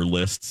of year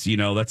lists.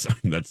 That's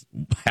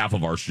half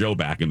of our show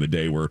back in the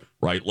day.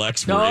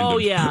 Lex?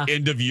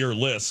 End of year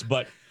lists.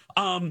 But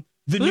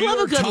we love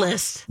a good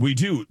list. We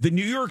do. The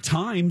New York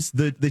Times,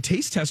 the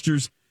taste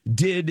testers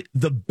did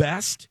the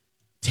best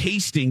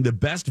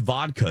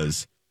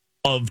vodkas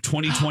of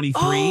 2023.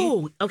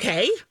 Oh,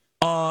 okay.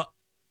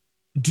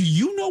 Do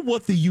you know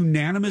what the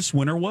unanimous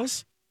winner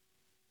was?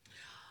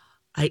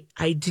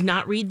 I did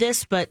not read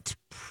this, but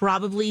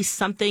probably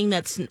something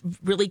that's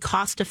really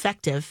cost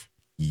effective.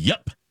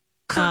 Yep.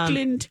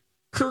 Kirkland.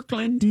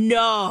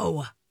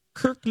 No.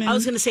 Kirkland. I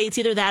was going to say it's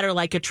either that or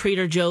a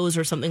Trader Joe's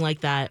or something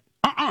like that.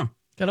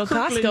 Good old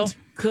Costco.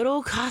 Good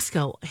old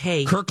Costco.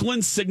 Hey.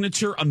 Kirkland's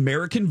signature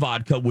American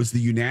vodka was the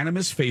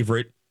unanimous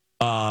favorite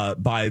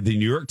by the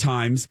New York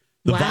Times.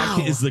 The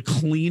vodka is the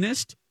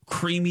cleanest,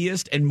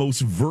 creamiest, and most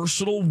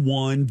versatile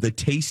one the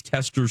taste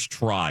testers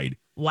tried.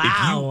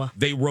 Wow.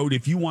 They wrote,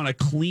 if you want a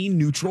clean,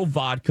 neutral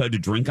vodka to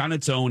drink on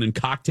its own in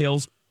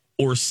cocktails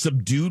or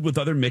subdued with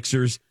other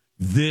mixers,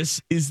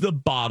 this is the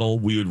bottle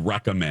we would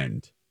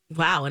recommend.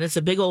 Wow. And it's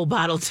a big old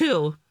bottle,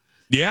 too.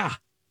 Yeah.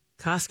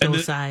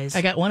 Costco size.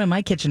 I got one in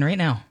my kitchen right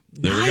now.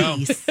 There we go.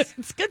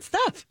 It's good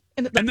stuff.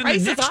 And the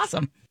price is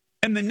awesome.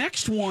 And the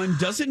next one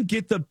doesn't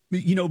get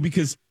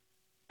because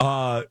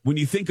when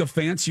you think of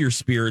fancier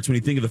spirits, when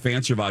you think of the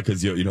fancier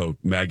vodkas,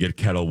 Maggot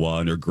Kettle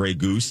One or Grey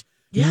Goose,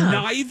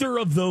 neither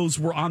of those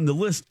were on the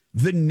list.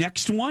 The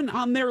next one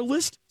on their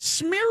list,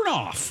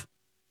 Smirnoff.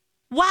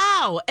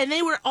 Wow. And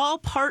they were all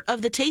part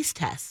of the taste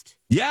test.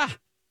 Yeah.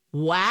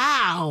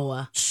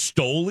 Wow.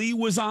 Stoli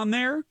was on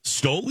there.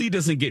 Stoli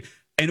doesn't get...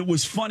 And it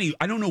was funny.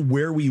 I don't know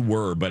where we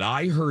were, but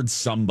I heard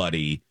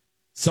somebody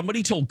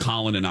told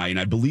Colin and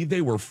I believe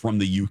they were from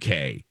the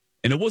UK.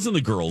 And it wasn't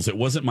the girls. It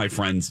wasn't my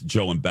friends,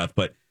 Joe and Beth,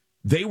 but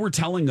they were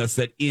telling us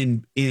that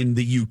in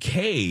the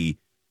UK,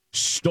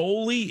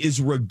 Stoli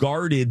is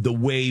regarded the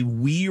way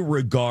we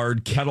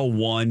regard Kettle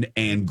One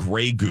and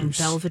Grey Goose.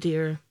 And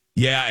Belvedere.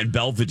 Yeah, and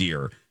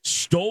Belvedere.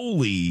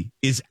 Stoli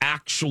is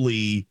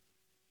actually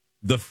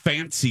the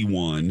fancy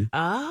one.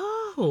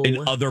 Oh.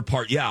 In other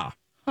part, yeah.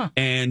 Huh.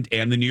 And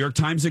the New York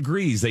Times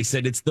agrees. They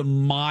said it's the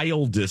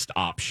mildest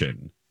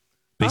option.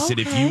 They said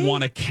if you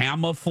want to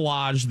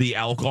camouflage the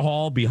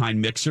alcohol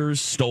behind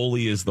mixers,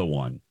 Stoli is the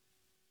one.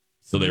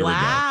 So there we go.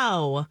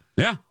 Wow.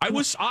 Yeah,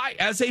 I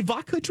as a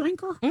vodka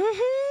drinker,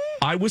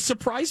 I was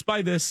surprised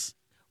by this.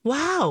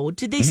 Wow.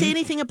 Did they say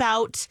anything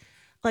about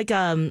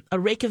a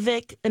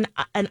Reykjavik,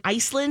 an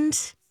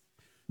Iceland?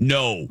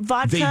 No.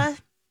 Vodka?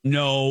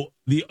 No.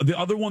 The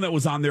other one that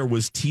was on there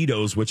was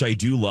Tito's, which I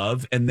do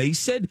love. And they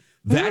said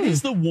that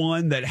is the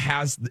one that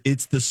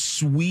it's the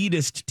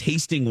sweetest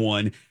tasting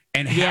one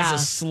and has a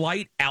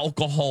slight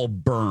alcohol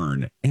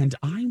burn. And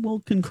I will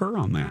concur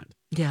on that.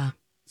 Yeah.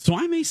 So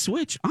I may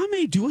switch. I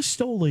may do a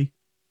Stoli.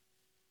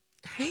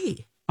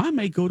 Hey. I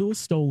may go to a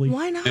Stoli.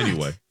 Why not?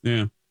 Anyway,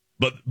 yeah.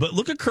 But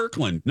look at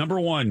Kirkland, number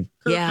 1.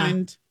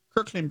 Kirkland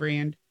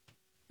brand.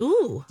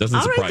 Ooh.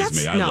 Doesn't surprise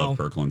me. I love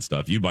Kirkland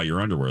stuff. You buy your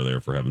underwear there,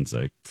 for heaven's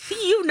sake.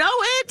 You know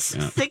it.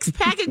 Yeah.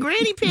 6-pack of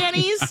granny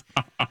panties.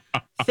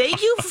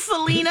 Thank you,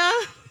 Felina.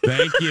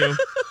 Thank you.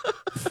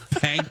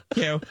 Thank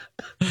you.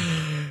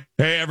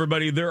 Hey,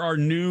 everybody, there are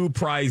new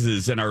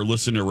prizes in our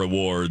listener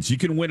rewards. You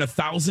can win a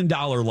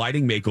 $1,000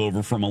 lighting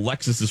makeover from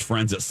Alexis's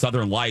friends at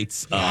Southern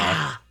Lights.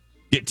 Yeah.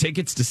 Get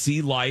tickets to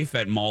see Life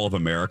at Mall of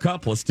America,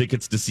 plus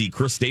tickets to see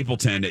Chris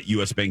Stapleton at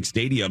U.S. Bank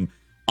Stadium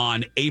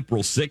on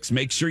April 6th.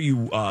 Make sure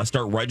you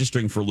start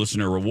registering for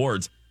listener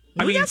rewards.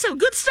 We got some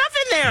good stuff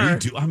in there. We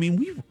do. I mean,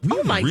 we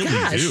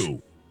really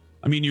do.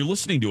 I mean, you're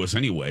listening to us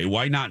anyway.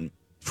 Why not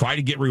try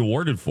to get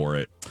rewarded for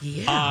it?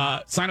 Yeah.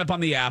 Sign up on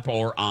the app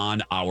or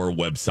on our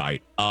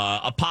website.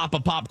 A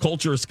pop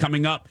culture is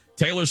coming up.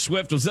 Taylor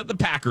Swift was at the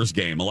Packers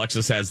game.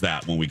 Alexis has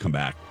that when we come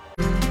back.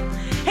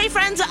 Hey,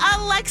 friends,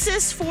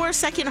 Alexis for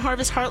Second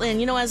Harvest Heartland.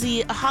 You know, as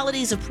the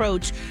holidays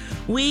approach,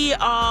 we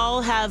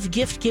all have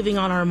gift giving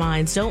on our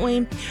minds, don't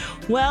we?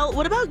 Well,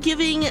 what about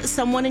giving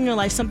someone in your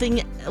life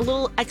something a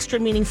little extra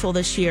meaningful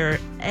this year?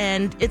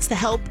 And it's the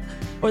help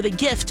or the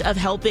gift of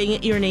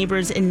helping your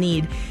neighbors in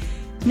need.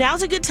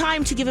 Now's a good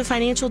time to give a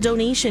financial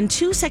donation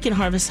to Second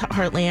Harvest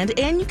Heartland,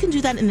 and you can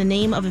do that in the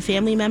name of a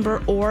family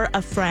member or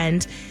a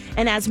friend.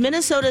 And as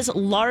Minnesota's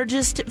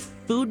largest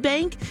food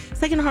bank,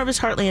 Second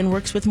Harvest Heartland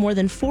works with more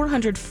than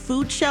 400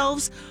 food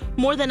shelves,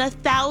 more than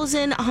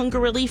 1,000 hunger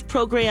relief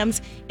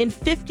programs in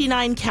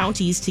 59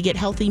 counties to get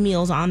healthy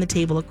meals on the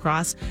table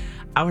across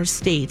our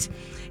state.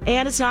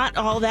 And it's not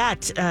all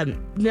that,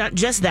 not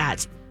just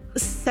that.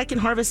 Second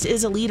Harvest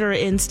is a leader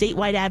in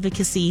statewide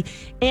advocacy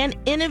and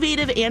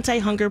innovative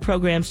anti-hunger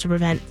programs to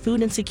prevent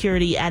food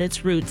insecurity at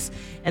its roots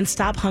and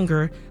stop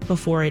hunger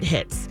before it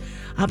hits.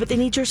 But they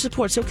need your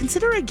support, so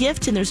consider a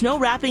gift, and there's no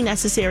wrapping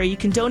necessary. You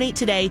can donate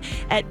today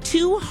at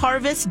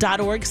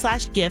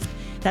 2harvest.org/gift.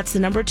 That's the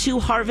number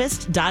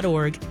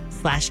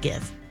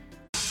 2harvest.org/give.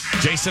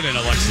 Jason and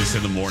Alexis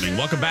in the morning.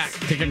 Welcome back.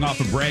 Kicking off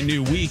a brand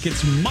new week.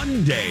 It's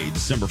Monday,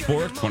 December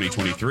 4th,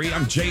 2023.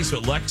 I'm Jason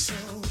with Lex.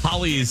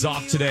 Holly is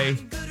off today.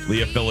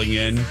 Leah filling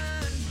in.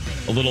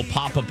 A little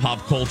pop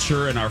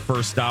culture in our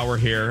first hour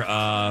here.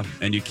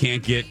 And you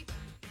can't get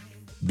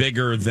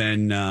bigger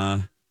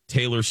than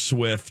Taylor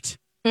Swift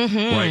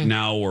right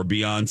now, or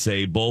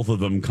Beyonce. Both of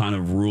them kind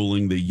of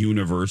ruling the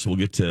universe. We'll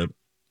get to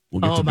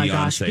Beyonce.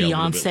 Gosh,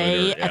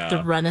 Beyonce at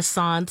the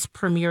Renaissance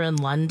premiere in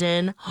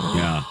London.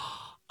 Yeah.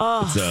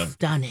 Oh,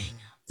 stunning.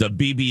 The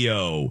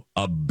BBO,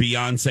 a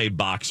Beyonce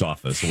box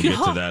office. We'll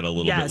get to that a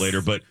little bit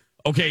later. But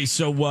okay,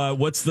 so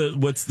what's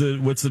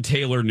the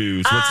Taylor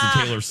news? What's the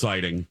Taylor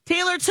sighting?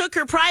 Taylor took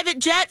her private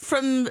jet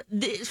from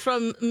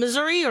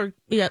Missouri or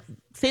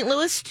St.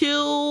 Louis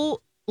to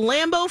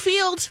Lambeau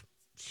Field.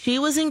 She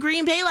was in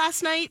Green Bay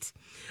last night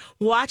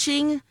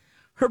watching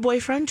her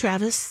boyfriend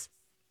Travis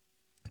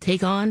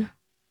take on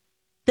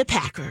the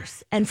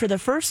Packers. And for the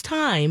first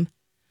time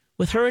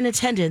with her in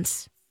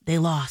attendance, they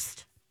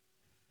lost.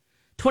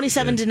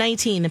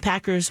 27-19, the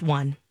Packers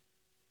won.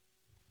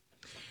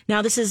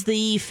 Now, this is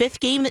the 5th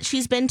game that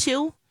she's been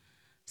to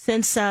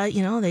since,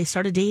 they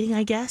started dating,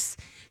 I guess.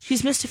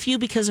 She's missed a few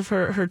because of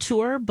her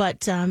tour,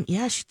 but,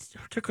 she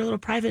took her little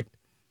private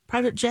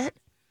jet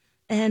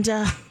and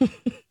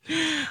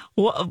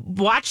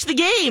watched the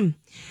game.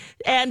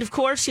 And, of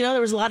course, there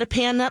was a lot of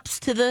pan-ups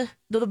to the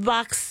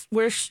box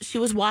where she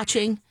was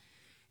watching,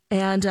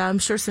 and I'm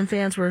sure some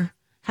fans were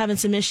having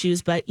some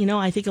issues, but,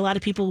 I think a lot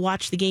of people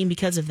watched the game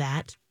because of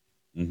that.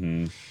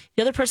 Mm-hmm.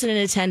 The other person in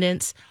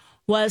attendance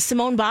was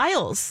Simone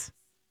Biles.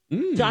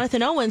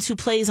 Jonathan Owens, who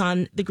plays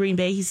on the Green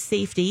Bay, he's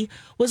safety,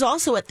 was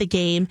also at the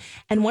game.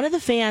 And one of the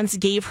fans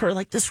gave her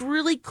this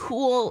really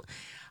cool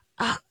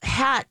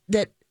hat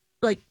that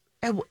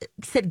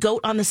said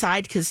goat on the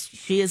side because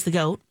she is the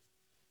goat.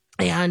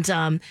 And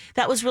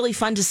that was really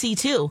fun to see,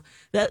 too,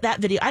 that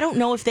video. I don't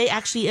know if they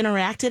actually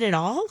interacted at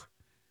all,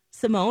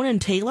 Simone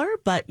and Taylor,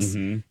 but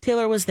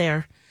Taylor was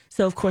there.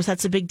 So, of course,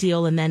 that's a big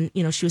deal. And then,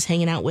 she was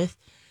hanging out with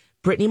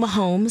Brittany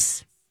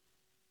Mahomes.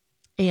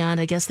 And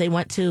I guess they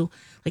went to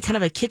kind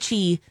of a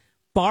kitschy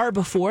bar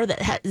before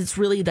that it's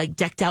really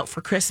decked out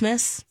for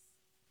Christmas.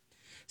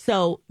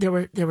 So there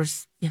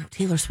was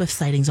Taylor Swift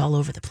sightings all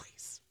over the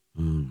place.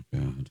 Oh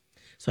God!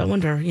 So I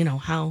wonder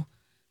how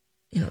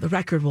the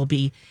record will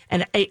be.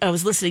 And I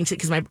was listening to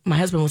because my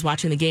husband was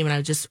watching the game and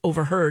I just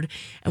overheard.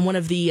 And one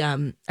of the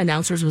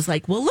announcers was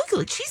like, "Well,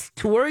 look, she's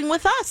touring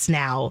with us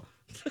now."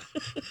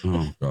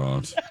 Oh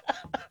God!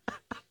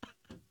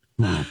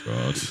 Oh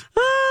God!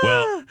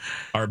 Well,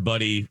 our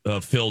buddy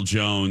Phil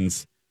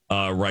Jones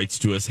writes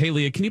to us, "Hey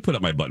Leah, can you put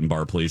up my button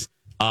bar, please?"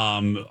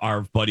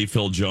 Our buddy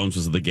Phil Jones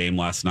was at the game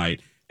last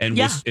night, and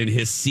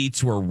his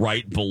seats were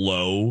right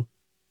below,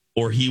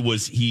 or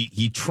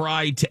he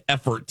tried to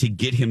effort to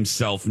get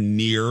himself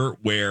near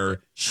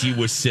where she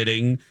was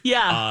sitting.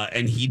 Yeah.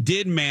 And he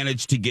did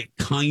manage to get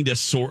kind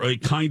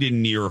of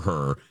near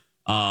her.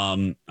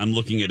 I'm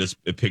looking at his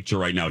picture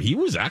right now. He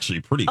was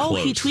actually pretty close. Oh,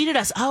 he tweeted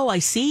us. Oh, I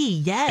see.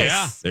 Yes.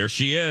 Yeah, there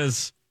she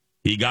is.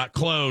 He got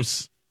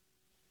close.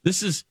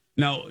 This is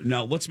now.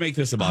 Let's make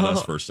this about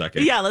us for a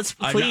second. Yeah, let's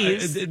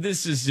please.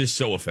 This is just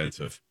so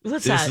offensive.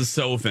 What's this that? is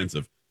so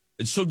offensive.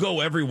 She'll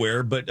go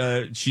everywhere,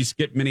 but she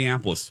skipped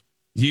Minneapolis.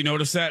 Do you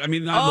notice that? I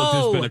mean,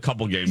 there's been a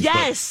couple games.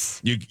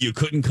 Yes. You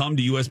couldn't come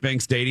to U.S.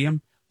 Bank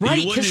Stadium.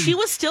 Right, because she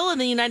was still in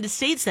the United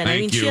States then.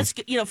 Thank you. She has,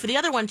 for the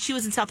other one, she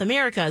was in South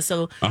America,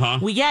 so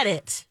we get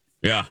it.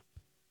 Yeah.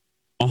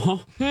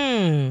 I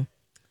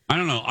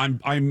don't know.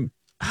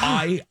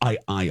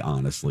 I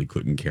honestly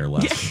couldn't care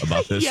less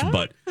about this,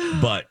 but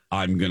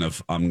I'm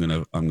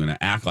gonna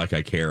act like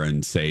I care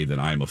and say that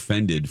I'm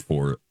offended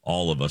for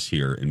all of us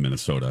here in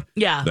Minnesota.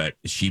 Yeah, that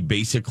she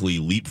basically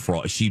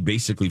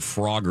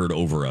froggered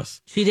over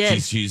us. She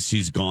did.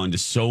 She's gone to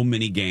so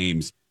many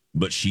games,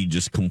 but she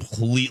just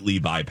completely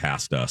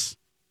bypassed us.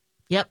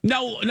 Yep.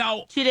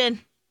 No, she did.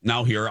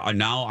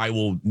 I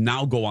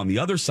will go on the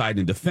other side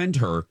and defend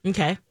her.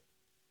 Okay.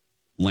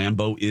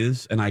 Lambeau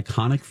is an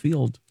iconic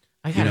field.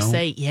 I gotta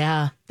say,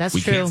 yeah, that's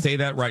true. We can't say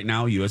that right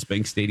now. U.S.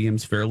 Bank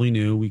Stadium's fairly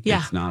new.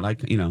 It's not like,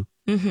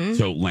 Mm-hmm.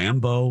 So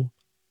Lambeau,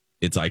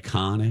 it's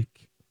iconic.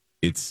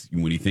 It's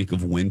when you think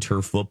of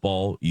winter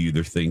football, you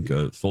either think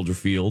Soldier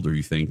Field or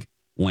you think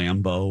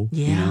Lambeau.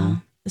 Yeah,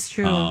 it's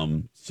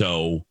true.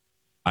 So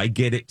I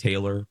get it,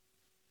 Taylor.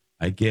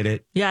 I get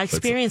it. Yeah, I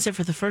experienced it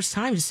for the first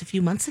time just a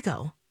few months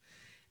ago.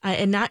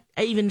 And not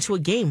even to a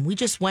game. We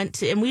just went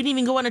to, and we didn't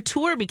even go on a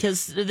tour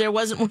because there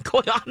wasn't one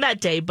going on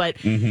that day. But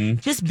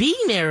just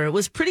being there, it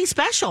was pretty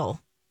special.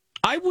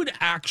 I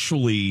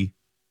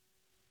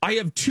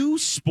have two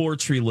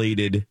sports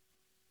related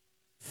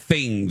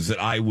things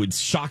that I would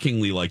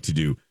shockingly like to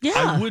do. Yeah.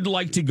 I would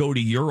like to go to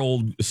your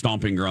old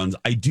stomping grounds.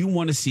 I do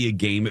want to see a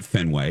game at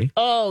Fenway.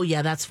 Oh,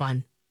 yeah, that's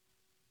fun.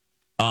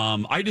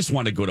 I just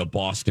want to go to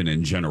Boston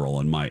in general,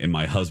 and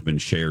my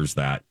husband shares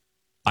that.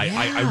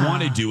 I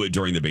want to do it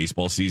during the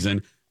baseball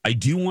season. I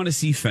do want to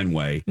see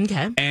Fenway.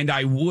 Okay. And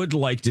I would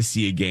like to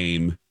see a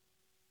game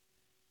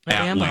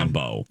at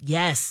Lambeau.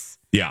 Yes.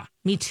 Yeah.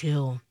 Me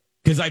too.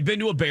 Because I've been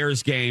to a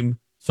Bears game,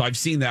 so I've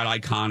seen that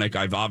iconic.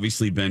 I've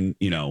obviously been,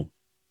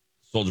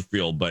 Soldier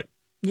Field, but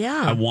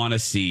yeah, I want to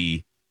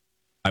see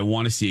a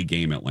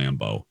game at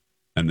Lambeau,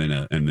 and then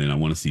I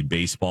want to see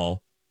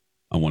baseball.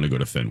 I want to go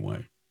to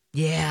Fenway.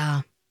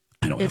 Yeah.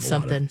 I don't have a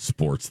lot of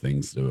sports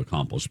things to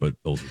accomplish, but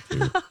those are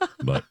two.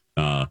 But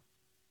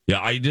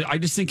I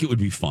just think it would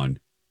be fun.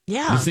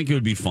 Yeah, I just think it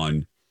would be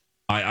fun.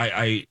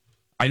 I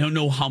don't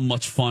know how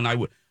much fun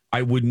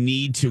I would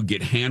need to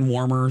get hand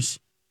warmers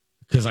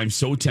because I'm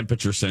so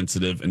temperature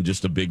sensitive and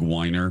just a big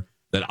whiner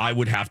that I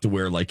would have to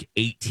wear like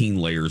 18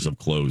 layers of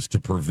clothes to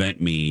prevent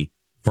me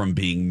from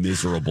being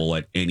miserable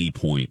at any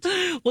point.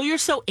 Well, you're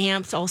so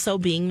amped also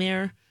being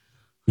there.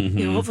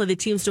 Mm-hmm. Hopefully the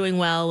team's doing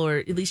well, or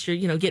at least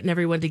you're, getting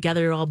everyone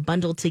together, all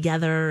bundled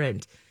together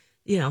and,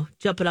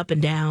 jumping up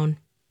and down.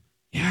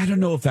 Yeah, I don't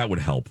know if that would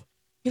help.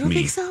 You don't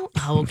think so?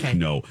 Oh, okay.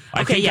 No.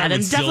 Then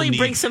definitely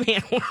bring some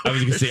hand warmers. I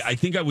was going to say, I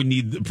think I would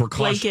need the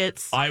precautions.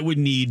 Blankets. I would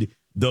need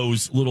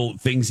those little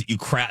things that you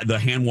crack, the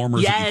hand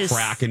warmers that you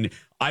crack, and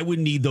I would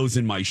need those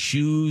in my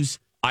shoes.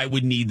 I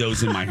would need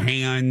those in my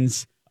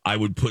hands. I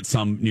would put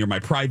some near my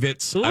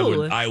privates.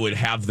 Ooh. I would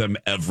have them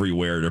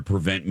everywhere to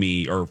prevent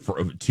me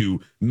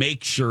to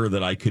make sure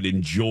that I could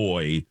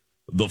enjoy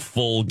the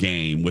full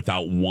game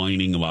without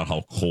whining about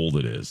how cold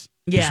it is.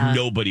 Yeah.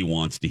 Nobody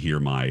wants to hear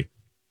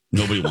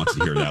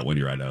that when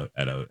you're at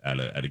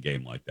a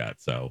game like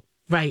that. So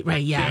right.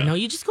 Yeah. No,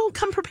 you just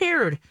come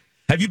prepared.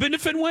 Have you been to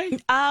Fenway?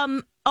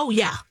 Oh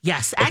yeah.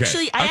 Yes. Okay.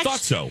 Actually, I thought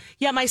so.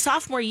 Yeah. My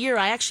sophomore year,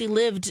 I actually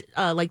lived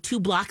like 2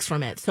 blocks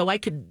from it, so I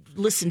could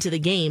listen to the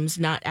games,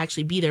 not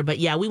actually be there. But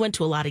yeah, we went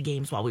to a lot of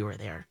games while we were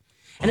there,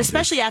 and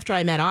especially after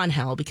I met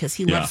Angel because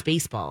he loves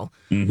baseball.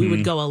 Mm-hmm. We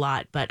would go a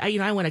lot. But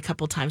I went a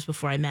couple times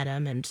before I met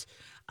him, and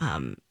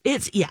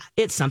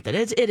it's something.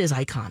 It is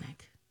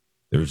iconic.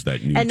 There's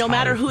that new and no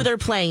matter who they're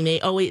playing,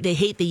 they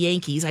hate the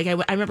Yankees. Like I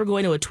remember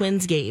going to a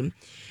Twins game,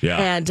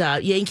 and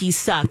Yankees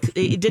suck.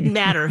 It didn't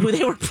matter who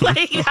they were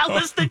playing. That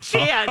was the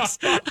chant.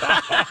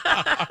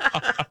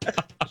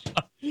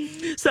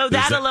 So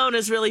that alone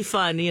is really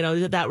fun.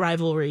 That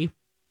rivalry.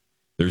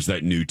 There's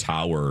that new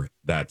tower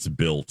that's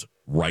built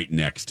right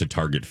next to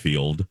Target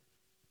Field.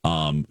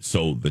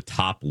 So the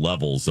top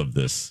levels of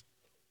this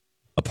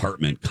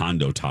apartment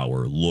condo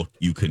tower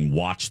you can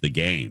watch the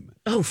game.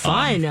 Oh,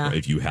 fun.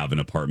 If you have an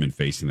apartment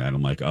facing that.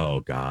 I'm like,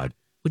 oh God.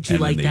 Would you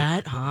like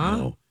that, huh?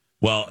 No.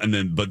 Well,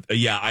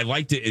 I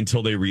liked it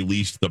until they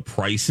released the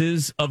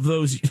prices of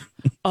those.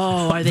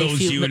 Oh, are they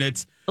those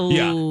units? Ooh,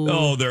 yeah.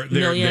 Oh, they're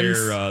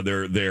millions?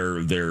 they're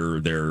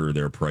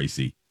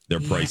pricey. They're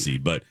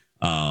pricey, but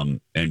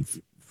and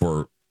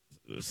for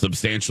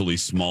substantially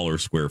smaller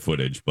square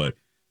footage. But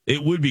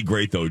it would be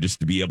great though, just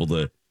to be able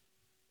to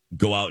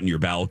go out in your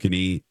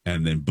balcony,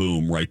 and then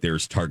boom, right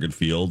there's Target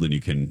Field, and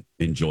you can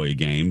enjoy a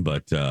game.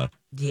 But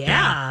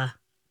yeah.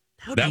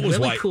 That would be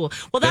really cool.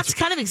 Well, that's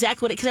kind of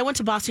exactly what because I went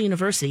to Boston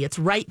University. It's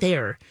right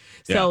there.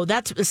 So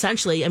that's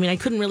essentially, I mean, I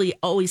couldn't really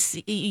always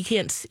see,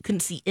 couldn't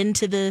see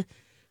into the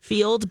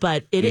field,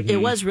 but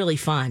it was really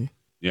fun.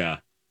 Yeah.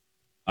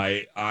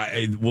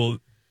 I will,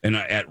 and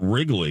at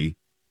Wrigley,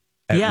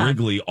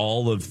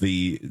 all of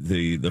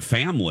the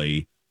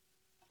family,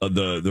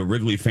 the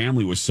Wrigley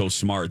family was so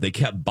smart. They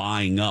kept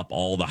buying up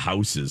all the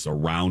houses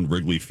around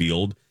Wrigley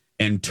Field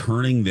and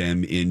turning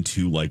them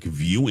into like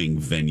viewing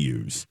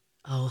venues.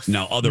 Oh,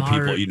 now other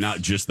people,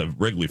 not just the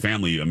Wrigley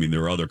family. I mean,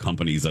 there are other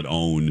companies that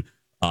own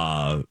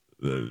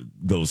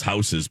those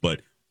houses,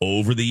 but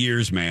over the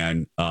years,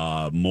 man,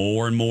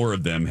 more and more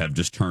of them have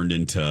just turned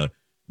into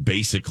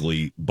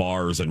basically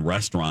bars and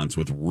restaurants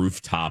with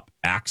rooftop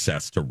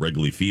access to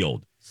Wrigley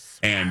Field.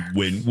 And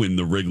when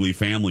the Wrigley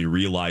family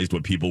realized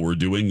what people were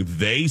doing,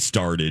 they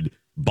started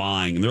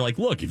buying. And they're like,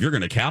 look, if you're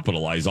going to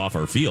capitalize off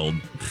our field,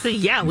 we're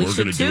going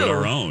to do it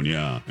our own.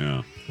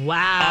 Yeah.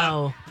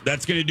 Wow.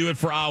 That's going to do it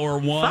for hour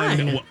one.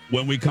 Fun.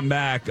 When we come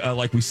back,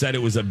 like we said,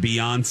 it was a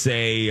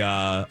Beyonce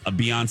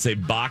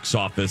box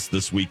office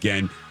this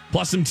weekend.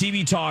 Plus some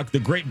TV talk. The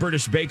Great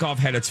British Bake Off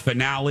had its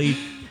finale.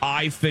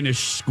 I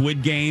finished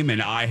Squid Game,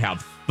 and I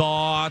have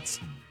thoughts.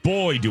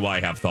 Boy, do I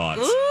have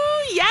thoughts.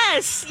 Ooh,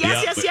 yes.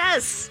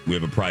 We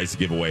have a prize to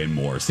give away and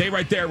more. Stay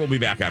right there. We'll be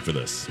back after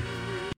this.